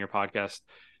starting your podcast,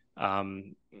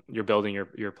 you're building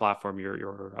your platform,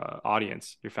 your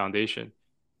audience, your foundation.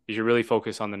 You should really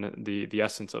focus on the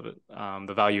essence of it,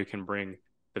 the value it can bring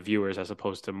the viewers, as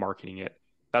opposed to marketing it.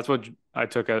 That's what I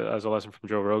took as a lesson from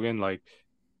Joe Rogan. Like,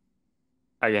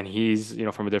 again, he's,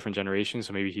 from a different generation,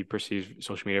 so maybe he perceives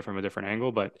social media from a different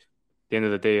angle. But at the end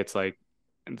of the day, it's like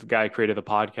the guy created the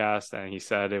podcast, and he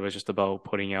said it was just about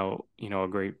putting out, a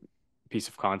great piece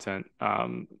of content,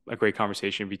 a great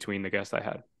conversation between the guests I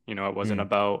had. It wasn't Mm.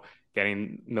 about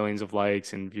getting millions of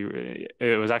likes and view.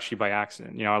 It was actually by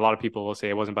accident. A lot of people will say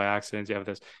it wasn't by accident. You have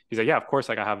this. He's like, yeah, of course,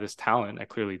 like I have this talent. I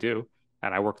clearly do,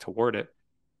 and I work toward it.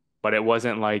 But it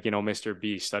wasn't like, Mr.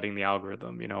 B studying the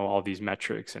algorithm, all these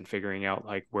metrics and figuring out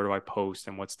like where do I post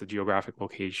and what's the geographic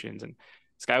locations. And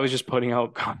this guy was just putting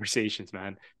out conversations,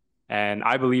 man. And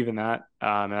I believe in that,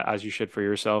 as you should for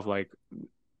yourself. Like,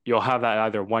 you'll have that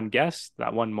either one guest,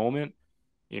 that one moment,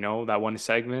 that one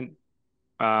segment,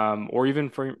 or even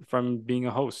from being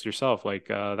a host yourself, like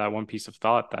that one piece of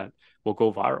thought that will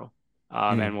go viral,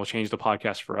 Mm. and will change the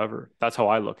podcast forever. That's how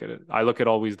I look at it. I look at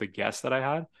always the guests that I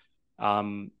had,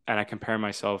 and I compare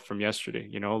myself from yesterday.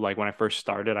 Like when I first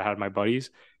started, I had my buddies,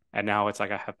 and now it's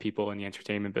like I have people in the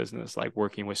entertainment business, like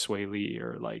working with Sway Lee,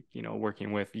 or like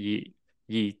working with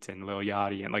Yeet and Lil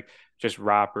Yachty, and like just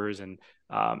rappers and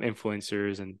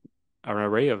influencers and an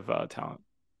array of talent.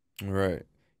 Right.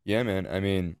 Yeah, man. I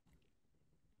mean,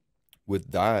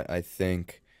 with that, I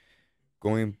think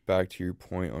going back to your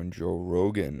point on Joe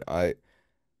Rogan, I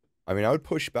mean, I would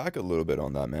push back a little bit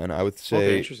on that, man. I would Okay,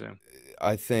 say interesting.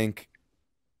 I think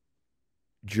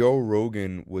Joe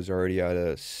Rogan was already at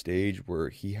a stage where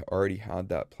he already had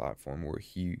that platform where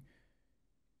he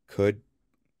could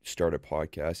start a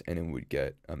podcast and it would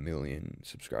get 1 million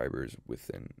subscribers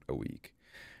within a week,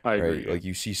 I right? agree. Yeah. Like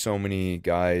you see so many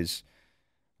guys,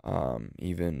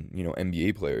 even,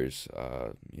 NBA players,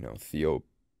 Theo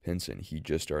Pinson, he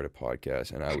just started a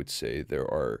podcast, and I would say there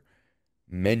are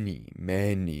many,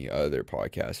 many other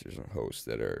podcasters and hosts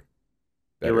that are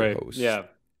You're better right. hosts Yeah.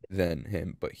 than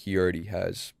him, but he already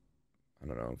has, I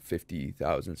don't know,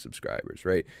 50,000 subscribers,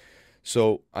 right?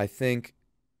 So I think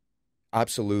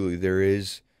absolutely there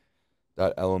is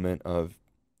that element of,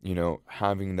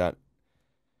 having that,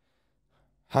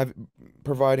 have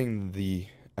providing the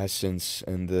essence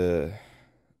and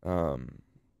um,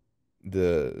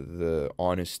 the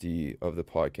honesty of the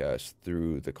podcast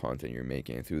through the content you're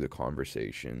making, through the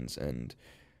conversations, and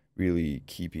really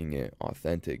keeping it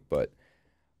authentic. But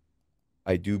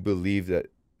I do believe that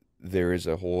there is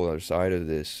a whole other side of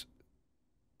this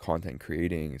content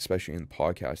creating, especially in the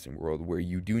podcasting world, where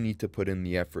you do need to put in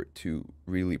the effort to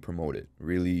really promote it,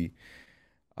 really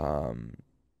um,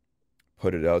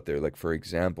 put it out there. Like, for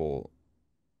example,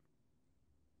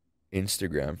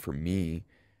 Instagram for me,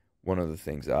 one of the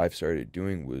things that I've started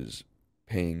doing was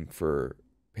paying for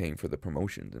the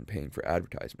promotions and paying for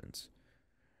advertisements.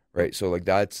 Right? So like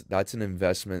that's an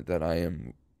investment that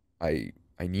I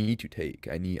need to take.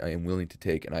 I am willing to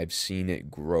take, and I've seen it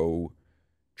grow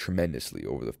tremendously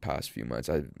over the past few months.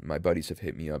 My buddies have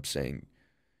hit me up saying,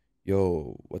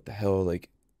 "Yo, what the hell? Like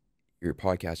your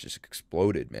podcast just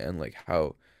exploded, man. Like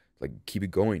how like keep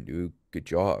it going, dude. Good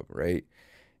job, right?"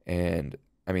 And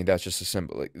I mean, that's just a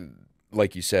simple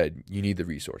like you said, you need the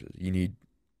resources. You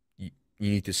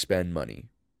need to spend money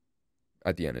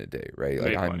at the end of the day, right? To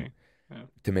Like make I'm money. Yeah.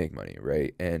 to make money,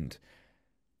 right? And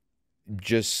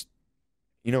just,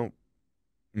 you know,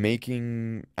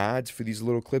 making ads for these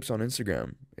little clips on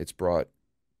Instagram, it's brought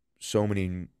so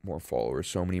many more followers,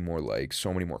 so many more likes,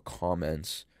 so many more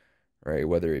comments, right?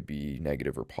 Whether it be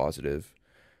negative or positive,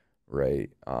 right?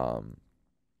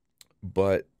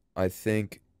 But I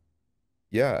think,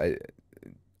 yeah,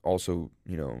 also,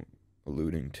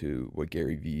 alluding to what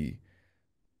Gary Vee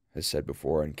has said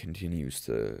before and continues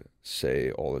to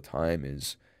say all the time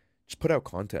is just put out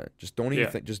content. Just don't even Yeah.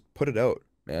 think, just put it out,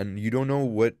 man. You don't know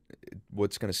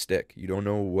what's gonna stick. You don't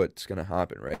know what's gonna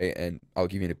happen, right? And I'll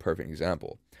give you a perfect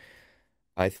example.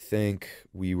 I think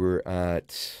we were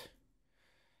at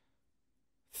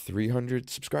 300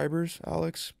 subscribers,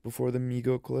 Alex, before the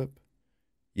Migo clip.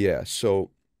 Yeah,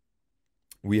 so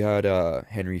we had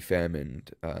Henry Pham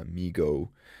and Migo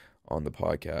on the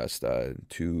podcast,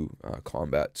 two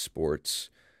combat sports.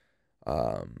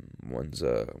 One's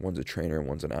a trainer,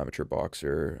 one's an amateur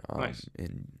boxer. Nice.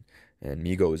 And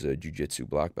Migo is a jiu-jitsu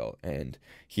black belt, and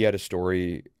he had a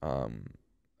story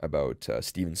about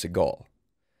Steven Seagal,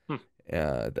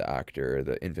 the actor,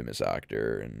 the infamous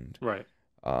actor, and Right.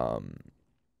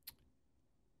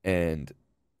 and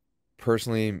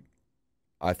personally,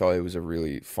 I thought it was a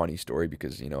really funny story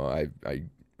because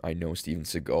I know Steven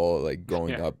Seagal, like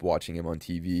growing Yeah. up watching him on Of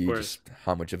TV, course. just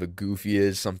how much of a goof he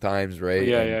is sometimes, right?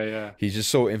 Yeah, And yeah. he's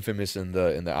just so infamous in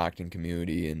the acting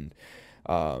community. And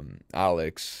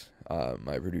Alex,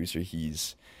 my producer,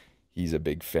 he's a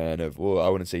big fan of, well, I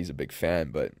wouldn't say he's a big fan,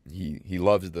 but he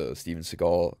loves the Steven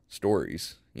Seagal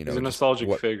stories. He's a Just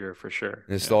nostalgic figure for sure.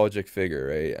 Yeah. nostalgic figure,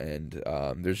 right? And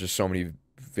there's just so many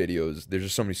videos, there's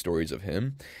just so many stories of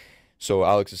him. So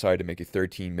Alex decided to make a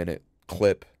 13-minute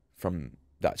clip from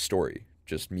that story,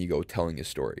 just Migo telling his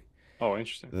story. Oh,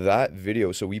 interesting. That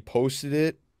video, so we posted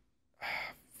it,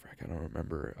 frick, I don't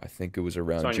remember. I think it was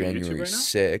around on your YouTube January right now?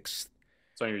 6th.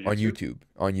 It's on your On YouTube? YouTube.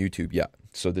 On YouTube, yeah.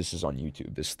 So this is on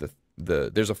YouTube.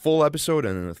 There's a full episode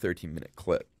and then a 13-minute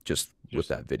clip just with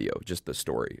that video, just the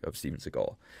story of Steven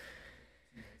Seagal.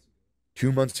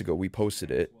 2 months ago, we posted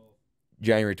it,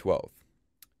 January 12th.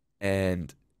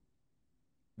 And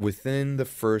within the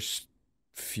first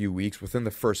few weeks, within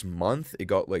the first month, it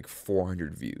got like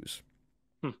 400 views.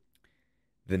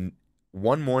 Then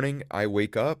one morning, I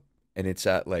wake up and it's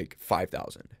at like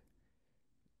 5,000.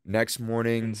 Next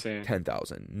morning, Insane.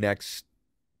 10,000. Next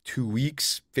 2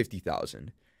 weeks,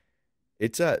 50,000.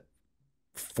 It's at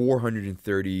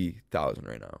 430,000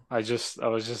 right now. I was just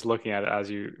looking at it as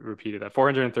you repeated that.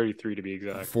 433 to be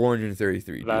exact.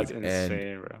 433, That's dude.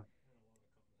 insane, bro.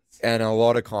 And a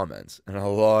lot of comments, and a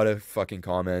lot of fucking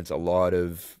comments, a lot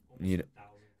of,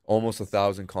 almost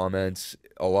 1,000 comments,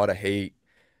 a lot of hate.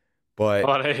 But A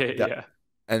lot of hate, that, yeah.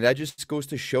 and that just goes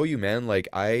to show you, man, like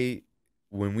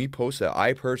when we post that,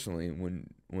 I personally,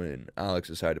 when Alex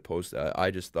decided to post that,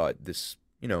 I just thought this,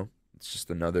 it's just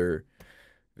another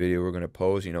video we're gonna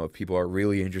post. If people are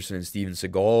really interested in Steven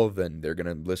Seagal, then they're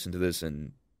gonna listen to this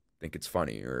and think it's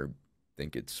funny or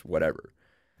think it's whatever.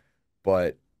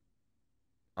 But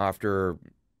after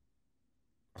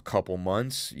a couple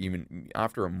months, even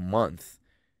after a month,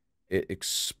 it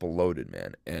exploded,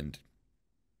 man. And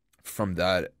from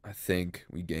that, I think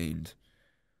we gained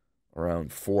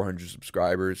around 400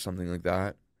 subscribers, something like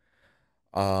that.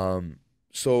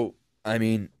 So I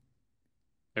mean,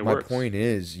 It my works. point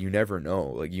is, you never know.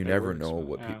 Like you It never works, know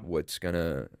man. Yeah. what's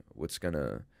gonna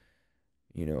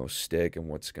stick and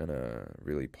what's gonna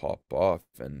really pop off.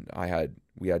 And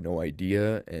we had no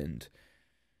idea. And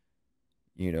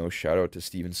shout out to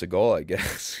Steven Seagal, I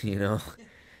guess. No,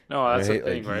 that's the Right?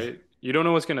 thing, Like right? You don't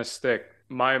know what's gonna stick.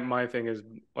 My thing is,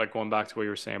 like, going back to what you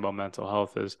were saying about mental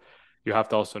health, is you have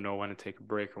to also know when to take a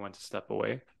break or when to step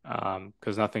away,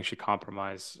 because nothing should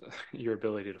compromise your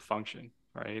ability to function,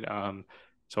 right?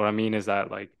 So what I mean is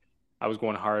that, like, I was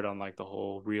going hard on like the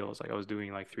whole reels, like I was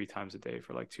doing like 3 times a day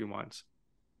for like 2 months,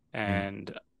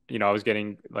 and I was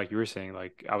getting, like you were saying,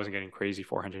 like I wasn't getting crazy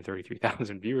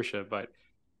 433,000 viewership, but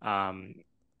I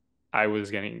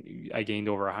gained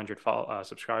over 100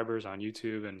 subscribers on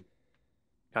YouTube and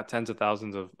got tens of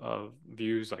thousands of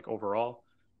views, like overall,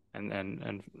 and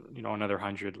another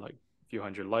 100, like a few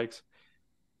hundred likes.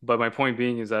 But my point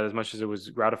being is that as much as it was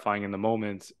gratifying in the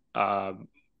moment, I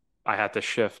had to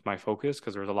shift my focus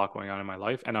because there was a lot going on in my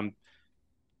life. And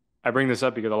I bring this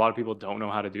up because a lot of people don't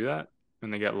know how to do that,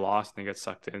 and they get lost and they get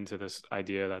sucked into this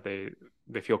idea that they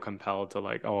feel compelled to,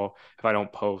 like, oh, if I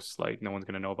don't post, like no one's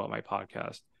gonna know about my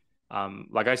podcast.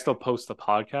 Like I still post the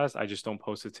podcast, I just don't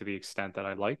post it to the extent that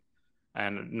I like.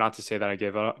 And not to say that I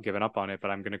given up on it, but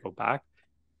I'm gonna go back.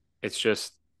 It's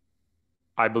just,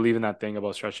 I believe in that thing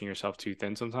about stretching yourself too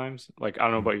thin sometimes. Like, I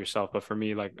don't know about yourself, but for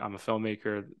me, like, I'm a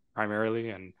filmmaker primarily,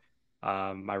 and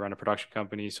I run a production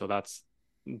company. So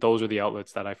those are the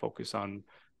outlets that I focus on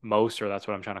most, or that's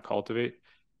what I'm trying to cultivate.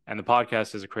 And the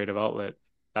podcast is a creative outlet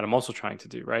that I'm also trying to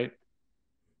do, right?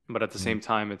 But at the same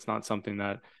time, it's not something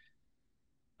that,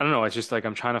 I don't know. It's just like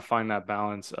I'm trying to find that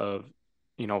balance of,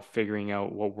 figuring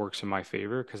out what works in my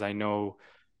favor. Because I know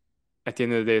at the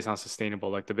end of the day, it's not sustainable.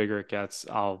 Like, the bigger it gets,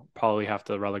 I'll probably have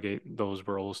to relegate those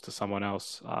roles to someone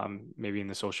else, maybe in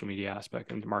the social media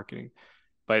aspect and marketing.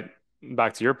 But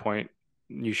back to your point,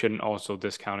 you shouldn't also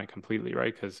discount it completely,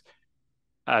 right? Because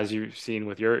as you've seen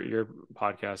with your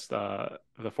podcast,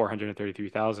 the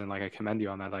 433,000, like I commend you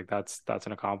on that. Like that's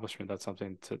an accomplishment. That's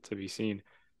something to be seen.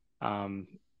 Um,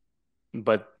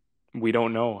 but we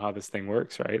don't know how this thing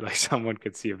works, right? Like someone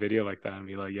could see a video like that and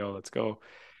be like, "Yo, let's go."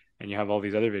 And you have all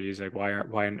these other videos, like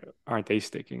why aren't they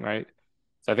sticking, right?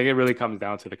 So I think it really comes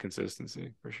down to the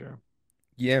consistency for sure.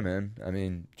 Yeah, man. I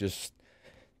mean, just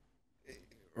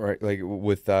right, like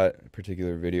with that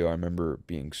particular video, I remember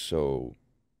being so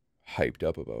hyped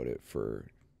up about it for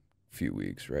a few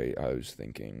weeks, right? I was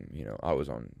thinking, I was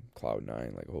on cloud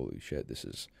nine, like, holy shit, this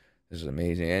is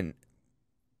amazing. And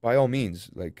by all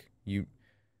means, like you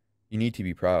need to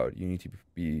be proud. You need to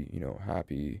be,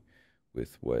 happy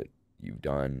with what you've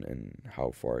done and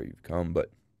how far you've come.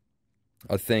 But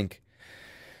I think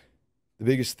the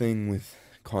biggest thing with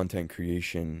content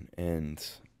creation and,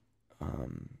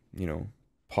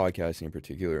 podcasting in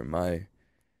particular, in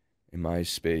my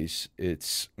space,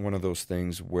 it's one of those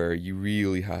things where you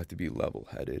really have to be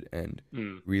level-headed and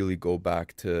really go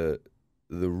back to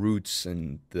the roots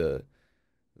and the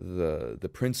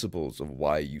principles of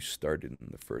why you started in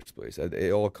the first place.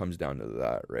 It all comes down to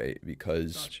that, right?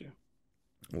 Because, Gotcha.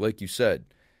 like you said,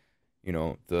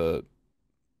 the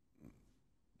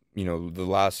the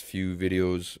last few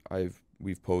videos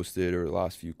we've posted, or the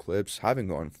last few clips, haven't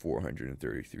gone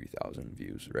 433,000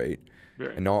 views, right?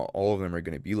 Right. And not all of them are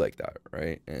going to be like that,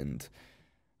 right? And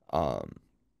I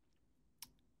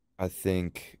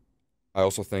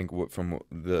also think from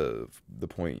the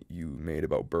point you made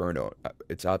about burnout,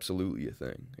 it's absolutely a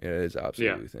thing. It is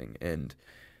absolutely a thing, and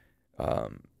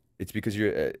it's because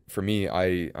for me,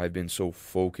 I've been so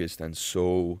focused and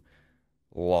so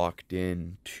locked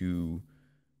in to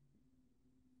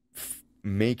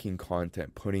making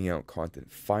content, putting out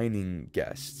content, finding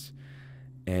guests,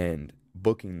 and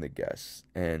booking the guests,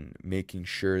 and making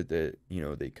sure that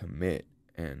they commit.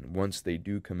 And once they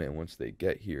do commit, once they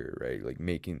get here, right, like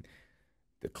making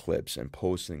the clips and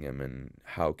posting them, and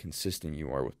how consistent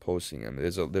you are with posting them.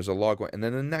 There's a lot going, and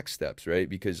then the next steps, right?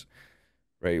 Because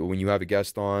when you have a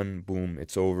guest on, boom,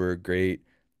 it's over, great.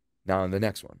 Now the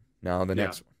next one,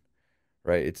 next one,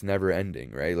 right? It's never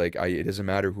ending, right? Like it doesn't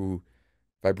matter who.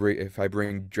 If I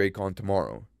bring Drake on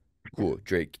tomorrow, cool.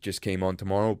 Drake just came on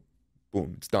tomorrow,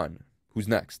 boom, it's done. Who's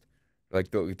next? Like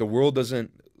the world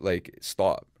doesn't like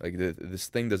stop. Like this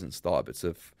thing doesn't stop. It's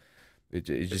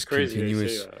just crazy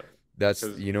continuous. That's,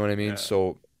 you know what I mean? Yeah.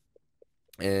 So,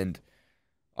 and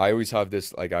I always have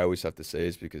this, like, I always have to say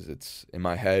this because it's in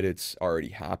my head, it's already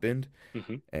happened.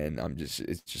 And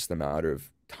it's just a matter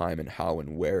of time and how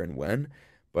and where and when.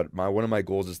 But one of my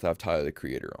goals is to have Tyler, the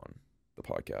Creator, on the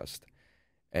podcast.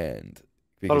 And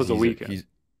I thought it was the because Weeknd.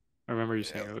 I remember you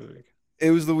saying it was the Weeknd.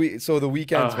 It was the week. So the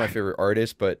Weeknd's my favorite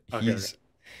artist, but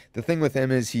the thing with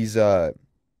him is he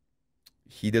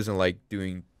doesn't like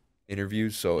doing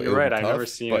interviews, so you're right. I've never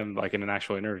seen him like in an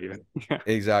actual interview.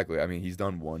 Exactly. I mean, he's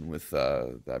done one with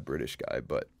that British guy,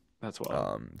 but that's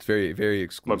wild. it's very, very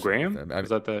exclusive. What, Graham? Was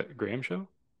that the Graham show?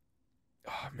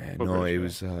 Oh man, no, it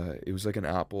was like an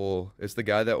Apple. It's the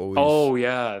guy that always. Oh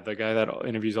yeah, the guy that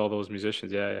interviews all those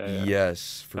musicians. Yeah.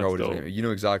 Yes, forgot what his name. You know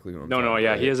exactly what I'm talking about.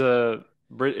 Yeah, he is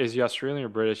is he Australian or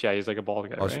British? Yeah, he's like a bald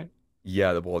guy, right?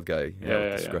 Yeah, the bald guy. Yeah,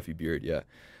 with the scruffy beard. Yeah.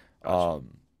 Gotcha.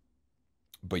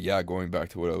 But yeah, going back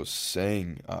to what I was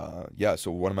saying, so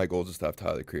one of my goals is to have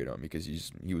Tyler, the Creator, on, because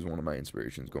he was one of my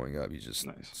inspirations growing up. He's just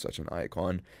such an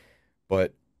icon.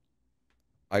 But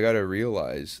I gotta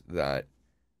realize that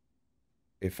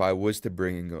if I was to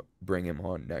bring him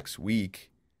on next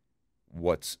week,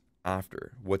 what's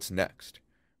after? What's next?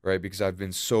 Right? Because I've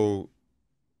been so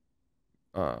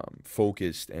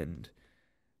focused and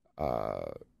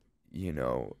tunnel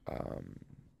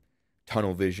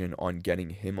vision on getting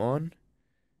him on,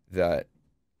 that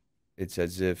it's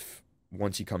as if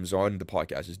once he comes on, the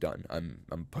podcast is done.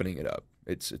 I'm putting it up.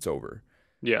 It's over.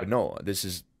 Yeah. But no,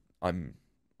 I'm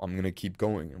gonna keep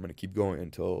going. I'm gonna keep going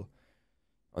until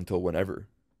whenever,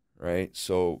 right?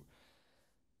 So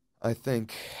I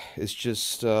think it's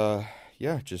just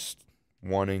just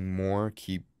wanting more,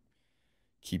 keep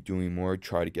doing more,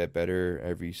 try to get better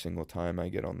every single time I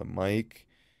get on the mic,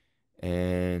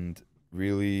 and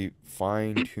really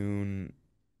fine tune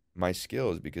my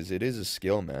skills, because it is a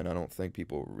skill, man. I don't think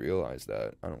people realize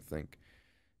that. I don't think,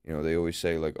 they always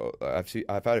say, like, oh, I've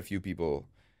had a few people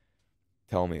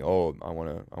tell me, oh, I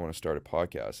want to start a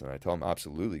podcast, and I tell them,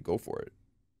 absolutely, go for it,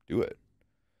 do it.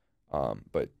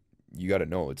 But you got to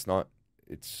know it's not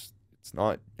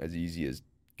as easy as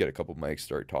get a couple mics,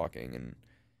 start talking, and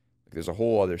there's a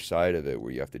whole other side of it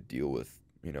where you have to deal with,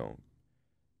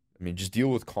 I mean, just deal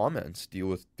with comments, deal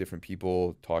with different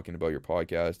people talking about your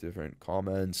podcast, different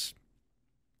comments,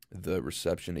 the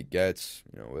reception it gets,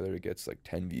 whether it gets like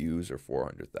 10 views or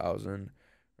 400,000,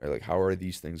 right? Like, how are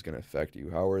these things going to affect you?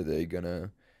 How are they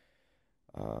gonna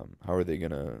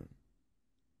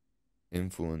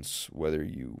influence whether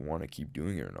you want to keep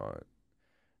doing it or not,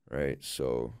 right?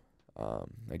 So,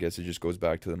 I guess it just goes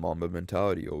back to the Mamba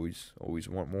mentality. Always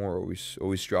want more.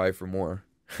 Always strive for more.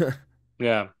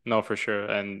 Yeah, no, for sure.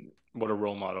 And what a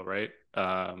role model, right?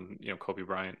 Kobe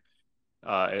Bryant.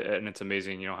 And it's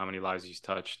amazing, how many lives he's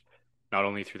touched, not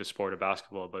only through the sport of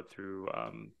basketball, but through,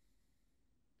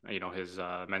 his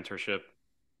mentorship,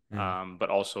 Mm, but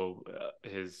also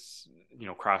his,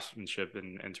 craftsmanship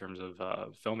in terms of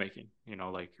filmmaking.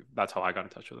 Like that's how I got in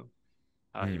touch with him.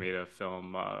 He mm. made a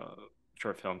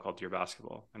short film called Dear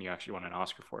Basketball, and he actually won an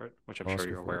Oscar for it, which I'm sure Oscar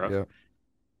you're for aware it. of.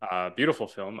 Yeah. Beautiful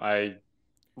film. I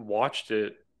watched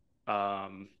it.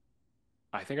 Um,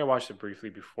 I think I watched it briefly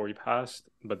before he passed,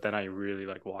 but then I really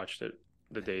like watched it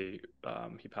the day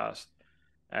he passed,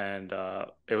 and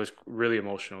it was really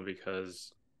emotional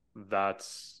because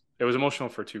it was emotional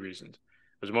for two reasons.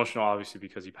 It was emotional obviously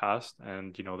because he passed,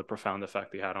 and the profound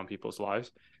effect he had on people's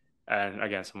lives. And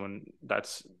again, someone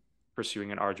that's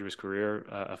pursuing an arduous career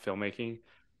of filmmaking,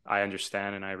 I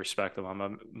understand and I respect the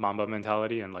Mamba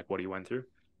mentality and like what he went through.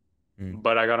 Mm,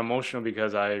 But I got emotional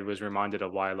because I was reminded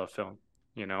of why I love film,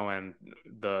 and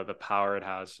the power it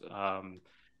has.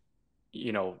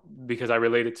 Because I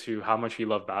related to how much he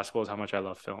loved basketball is how much I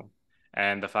love film,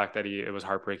 and the fact that it was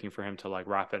heartbreaking for him to like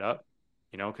wrap it up,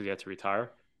 because he had to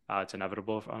retire. It's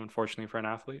inevitable, unfortunately, for an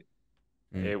athlete.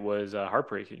 mm, It was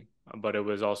heartbreaking, but it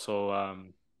was also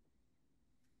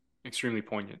extremely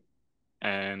poignant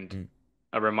and mm,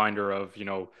 a reminder of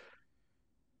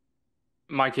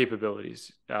my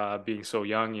capabilities being so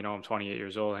young. I'm 28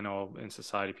 years old. I know in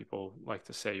society people like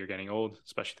to say you're getting old,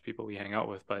 especially the people we hang out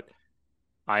with, but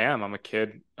I'm a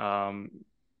kid.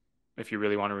 If you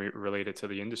really want to relate it to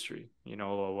the industry,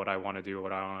 what I want to do,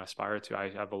 what I want to aspire to, I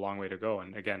have a long way to go.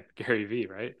 And again, Gary V,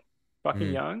 right? Fucking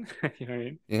mm. young. You know what I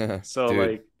mean? Yeah, So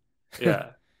dude. like,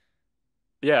 yeah.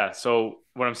 Yeah. So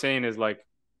what I'm saying is like,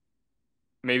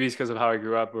 maybe it's because of how I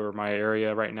grew up or my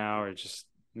area right now, or just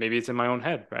maybe it's in my own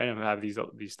head, right? I have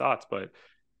these thoughts, but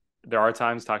there are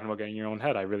times talking about getting your own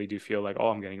head. I really do feel like, oh,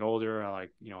 I'm getting older. I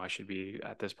should be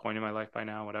at this point in my life by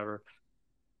now, whatever.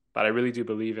 But I really do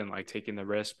believe in like taking the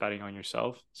risk, betting on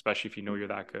yourself, especially if you know you're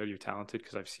that good, you're talented.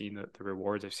 Because I've seen the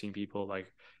rewards. I've seen people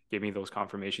like give me those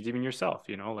confirmations, even yourself.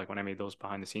 Like when I made those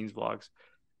behind the scenes vlogs,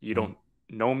 you Mm, don't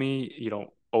know me, you don't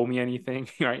owe me anything,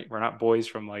 right? We're not boys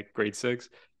from like grade 6,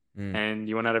 mm, and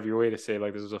you went out of your way to say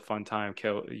like this was a fun time.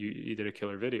 You did a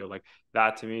killer video. Like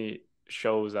that to me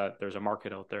shows that there's a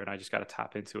market out there, and I just got to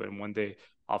tap into it. And one day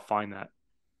I'll find that.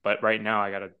 But right now I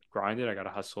got to grind it. I got to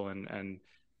hustle and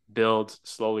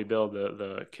slowly build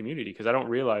the community, because I don't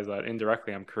realize that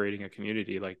indirectly I'm creating a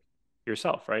community like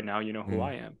yourself. Right now you know who mm.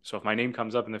 I am. So if my name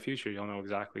comes up in the future, you'll know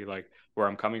exactly like where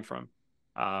I'm coming from.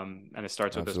 And it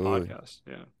starts with this Absolutely. podcast.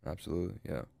 Yeah. Absolutely.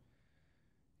 Yeah.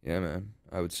 Yeah, man.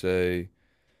 I would say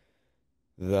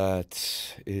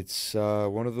that it's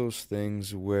one of those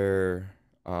things where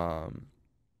um,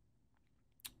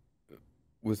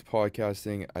 with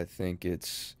podcasting, I think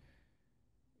it's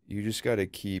you just got to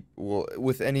keep well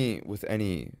with any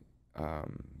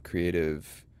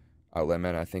creative outlet,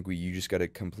 man. I think you just got to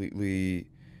completely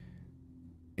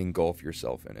engulf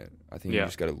yourself in it. I think you Yeah.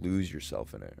 just got to lose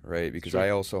yourself in it, right? It's Because true. I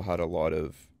also had a lot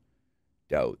of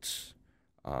doubts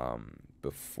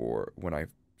before when I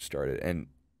started, and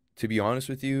to be honest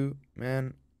with you,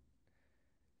 man,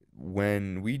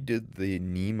 when we did the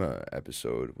Nima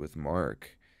episode with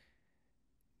Mark,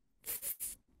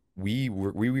 we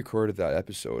recorded that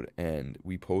episode and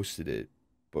we posted it,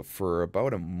 but for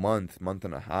about a month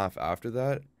and a half after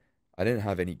that, I didn't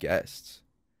have any guests.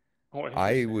 Oh,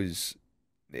 I interesting. was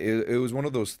it was one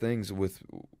of those things with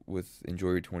Enjoy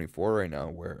Your 24 right now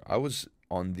where I was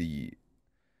on the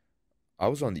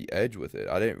edge with it.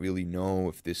 I didn't really know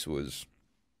if this was,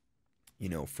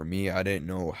 for me. I didn't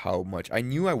know how much. I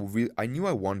knew I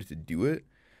wanted to do it,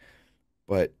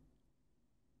 but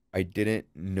I didn't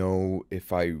know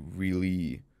if I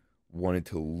really wanted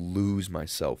to lose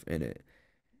myself in it.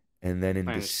 And then in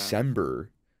I understand. December,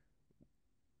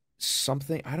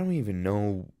 something I don't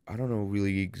know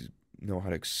really know how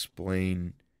to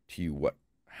explain to you what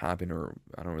happened, or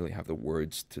I don't really have the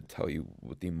words to tell you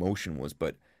what the emotion was,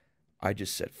 but I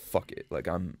just said fuck it. Like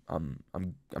I'm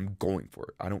going for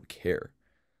it. I don't care.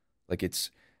 Like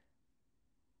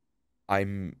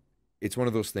I'm it's one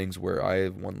of those things where I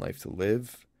have one life to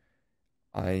live.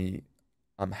 I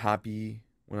I'm happy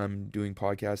when I'm doing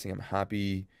podcasting. I'm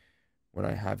happy when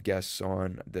I have guests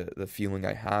on. The feeling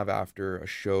I have after a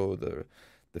show, the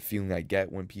feeling I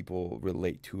get when people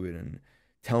relate to it and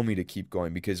tell me to keep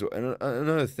going. Because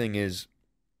another thing is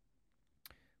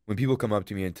when people come up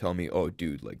to me and tell me, "Oh,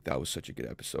 dude, like that was such a good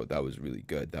episode. That was really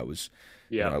good. That was,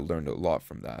 Yeah. I learned a lot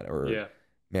from that." Or, Yeah.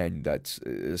 man, that's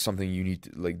something you need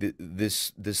to like.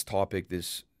 This topic,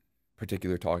 this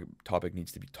particular topic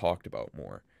needs to be talked about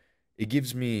more. It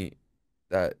gives me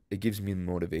it gives me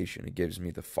motivation. It gives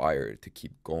me the fire to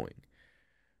keep going,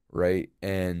 right?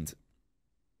 And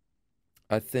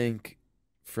I think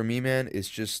for me, man, it's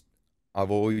just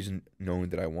I've always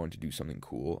known that I wanted to do something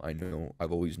cool.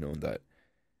 I've always known that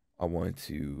I wanted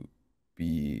to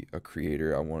be a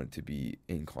creator. I wanted to be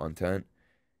in content,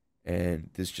 and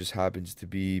this just happens to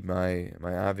be my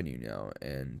avenue now.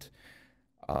 And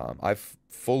I've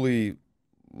fully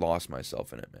lost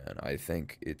myself in it, man. I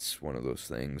think it's one of those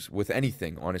things with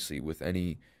anything, honestly, with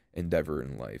any endeavor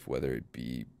in life, whether it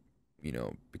be,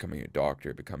 becoming a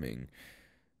doctor, becoming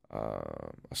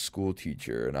a school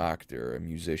teacher, an actor, a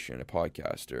musician, a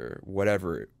podcaster,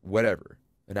 whatever,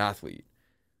 an athlete.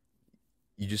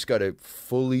 You just gotta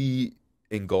fully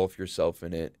engulf yourself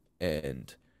in it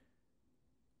and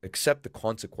accept the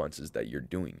consequences that you're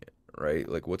doing it, right?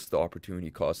 Like, what's the opportunity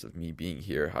cost of me being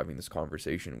here having this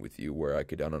conversation with you where I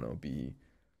could, I don't know, be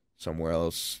somewhere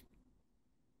else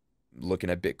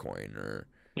looking at Bitcoin or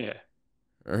Yeah.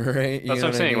 right? That's what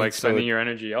I'm saying. Like So spending your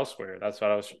energy elsewhere. That's what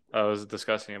I was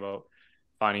discussing about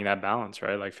finding that balance,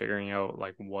 right? Like figuring out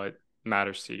like what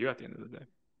matters to you at the end of the day.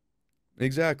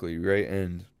 exactly, right?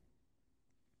 And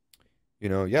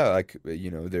yeah, like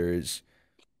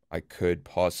I could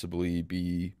possibly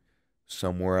be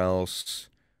somewhere else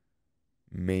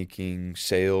making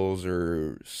sales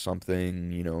or something,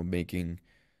 making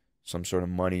some sort of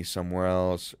money somewhere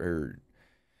else or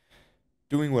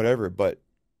doing whatever. But,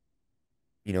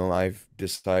 I've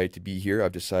decided to be here.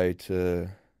 I've decided to,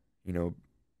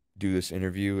 do this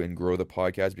interview and grow the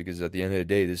podcast because at the end of the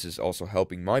day, this is also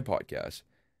helping my podcast,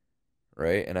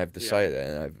 right? And I've decided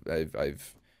that,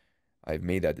 and I've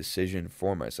made that decision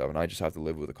for myself, and I just have to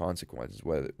live with the consequences,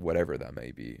 whatever that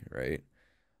may be, right?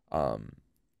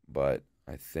 But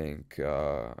I think,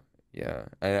 yeah,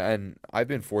 and I've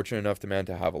been fortunate enough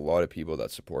to have a lot of people that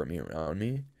support me around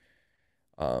me,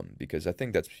 because I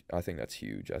think that's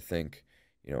huge. I think,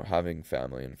 having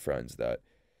family and friends that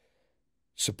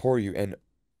support you and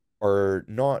are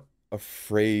not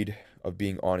afraid of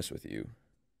being honest with you,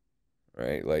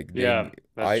 right? Like Yeah,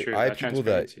 that's true. I have That people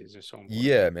that, transparency is just so important.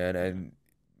 yeah, man, and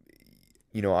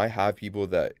I have people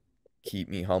that keep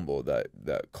me humble, that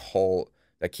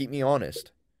keep me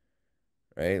honest,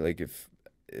 right? Like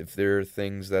if there are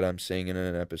things that I'm saying in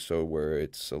an episode where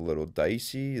it's a little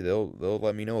dicey, they'll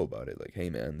let me know about it. Like, hey,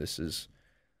 man, this is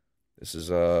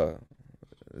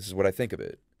what I think of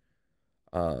it.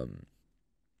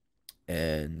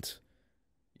 And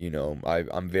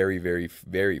I'm very, very,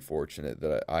 very fortunate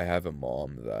that I have a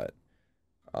mom that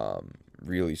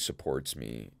really supports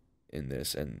me in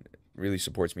this and really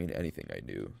supports me in anything I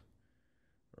do,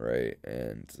 right?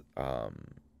 And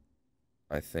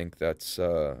I think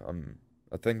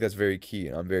I think that's very key,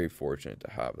 and I'm very fortunate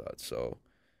to have that. So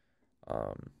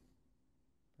I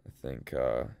think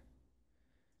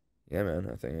yeah, man,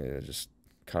 I think I just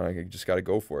got to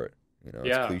go for it. It's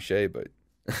Yeah. cliche, but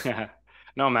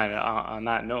No, man, on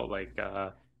that note, like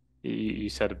you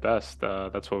said it best.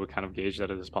 That's what we kind of gauged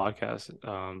out of this podcast,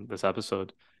 this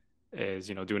episode is,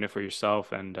 doing it for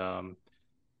yourself and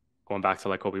going back to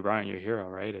like Kobe Bryant, your hero,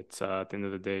 right? It's at the end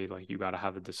of the day, like you got to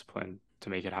have the discipline to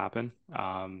make it happen.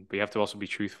 But you have to also be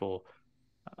truthful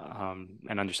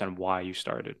and understand why you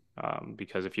started.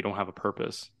 Because if you don't have a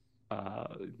purpose,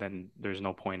 then there's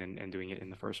no point in doing it in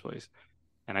the first place.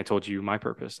 And I told you my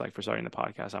purpose, like for starting the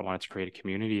podcast, I wanted to create a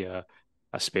community, a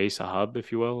space, a hub,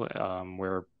 if you will,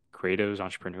 where creatives,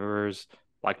 entrepreneurs,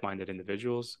 like-minded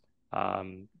individuals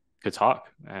could talk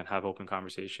and have open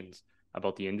conversations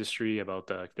about the industry,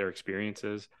 about their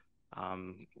experiences.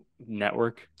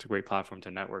 Network, it's a great platform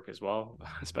to network as well,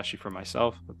 especially for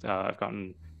myself. I've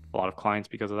gotten a lot of clients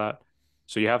because of that.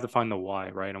 So you have to find the why,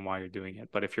 right, and why you're doing it.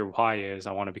 But if your why is,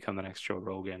 I want to become the next Joe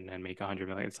Rogan and make 100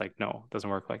 million, it's like, no, it doesn't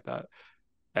work like that.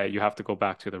 You have to go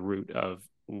back to the root of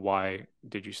why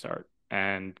did you start.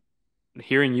 And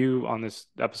hearing you on this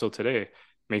episode today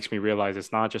makes me realize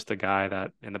it's not just a guy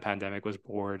that in the pandemic was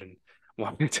bored and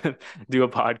wanted to do a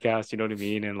podcast, you know what I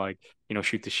mean? And like,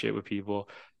 shoot the shit with people.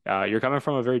 You're coming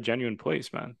from a very genuine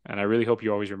place, man. And I really hope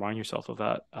you always remind yourself of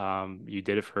that. You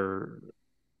did it for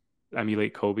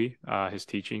emulate Kobe, his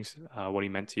teachings, what he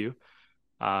meant to you.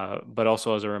 but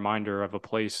also as a reminder of a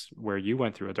place where you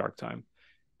went through a dark time.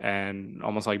 And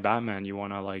almost like Batman, you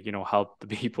want to like, help the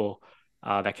people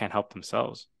that can't help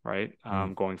themselves, right?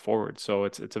 Going forward. So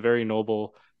it's a very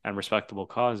noble and respectable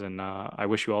cause, and I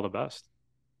wish you all the best.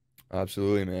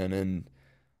 Absolutely, man. And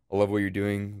I love what you're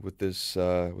doing with this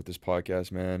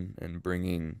podcast, man, and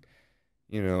bringing,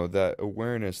 that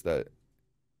awareness that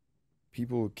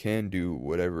people can do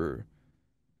whatever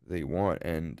they want,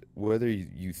 and whether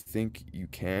you think you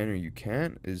can or you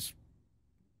can't is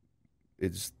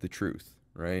the truth,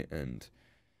 right? And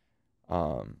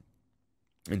um,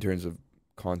 in terms of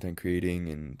content creating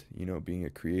and being a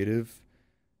creative,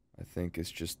 I think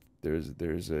it's just a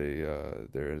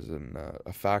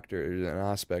factor, there's an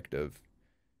aspect of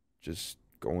just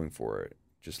going for it,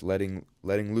 just letting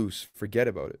loose, forget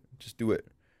about it, just do it,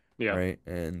 Yeah. right?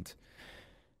 And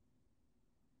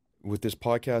with this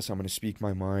podcast, I'm going to speak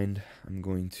my mind. I'm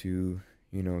going to,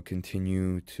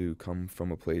 continue to come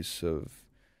from a place of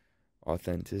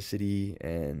authenticity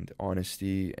and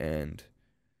honesty, and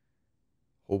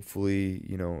hopefully,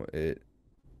 it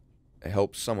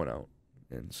helps someone out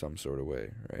in some sort of way,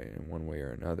 right? In one way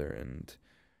or another. And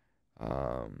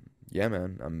yeah,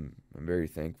 man, I'm very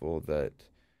thankful that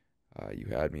you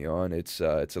had me on. It's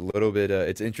a little bit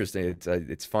it's interesting.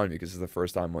 It's fun because it's the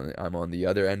first time I'm on the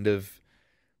other end of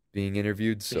being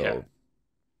interviewed, Yeah. so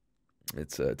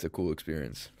it's a cool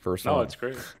experience. First No, one. it's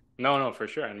great. No, for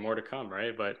sure, and more to come,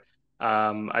 right? But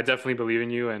I definitely believe in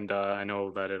you, and I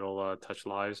know that it'll touch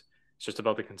lives. It's just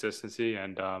about the consistency,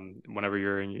 and whenever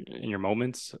you're in your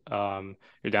moments,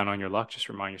 you're down on your luck, just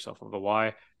remind yourself of the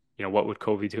why. What would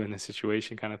Kobe do in this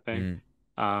situation, kind of thing.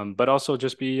 Mm, But also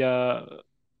just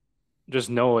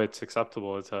know it's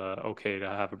acceptable. It's okay to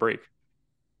have a break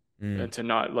mm. and to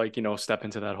not like, step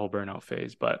into that whole burnout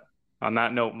phase. But on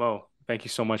that note, Mo, thank you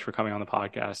so much for coming on the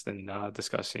podcast and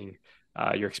discussing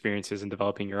your experiences and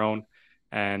developing your own,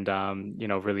 and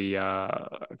really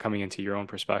coming into your own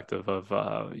perspective of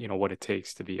what it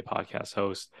takes to be a podcast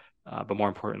host, but more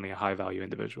importantly, a high value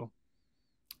individual.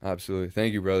 Absolutely.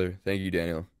 Thank you, brother. Thank you,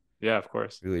 Daniel. Yeah, of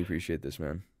course. Really appreciate this,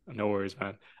 man. No worries,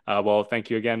 man. Well,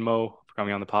 thank you again, Mo, for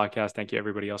coming on the podcast. Thank you,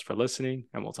 everybody else, for listening,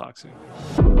 and we'll talk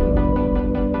soon.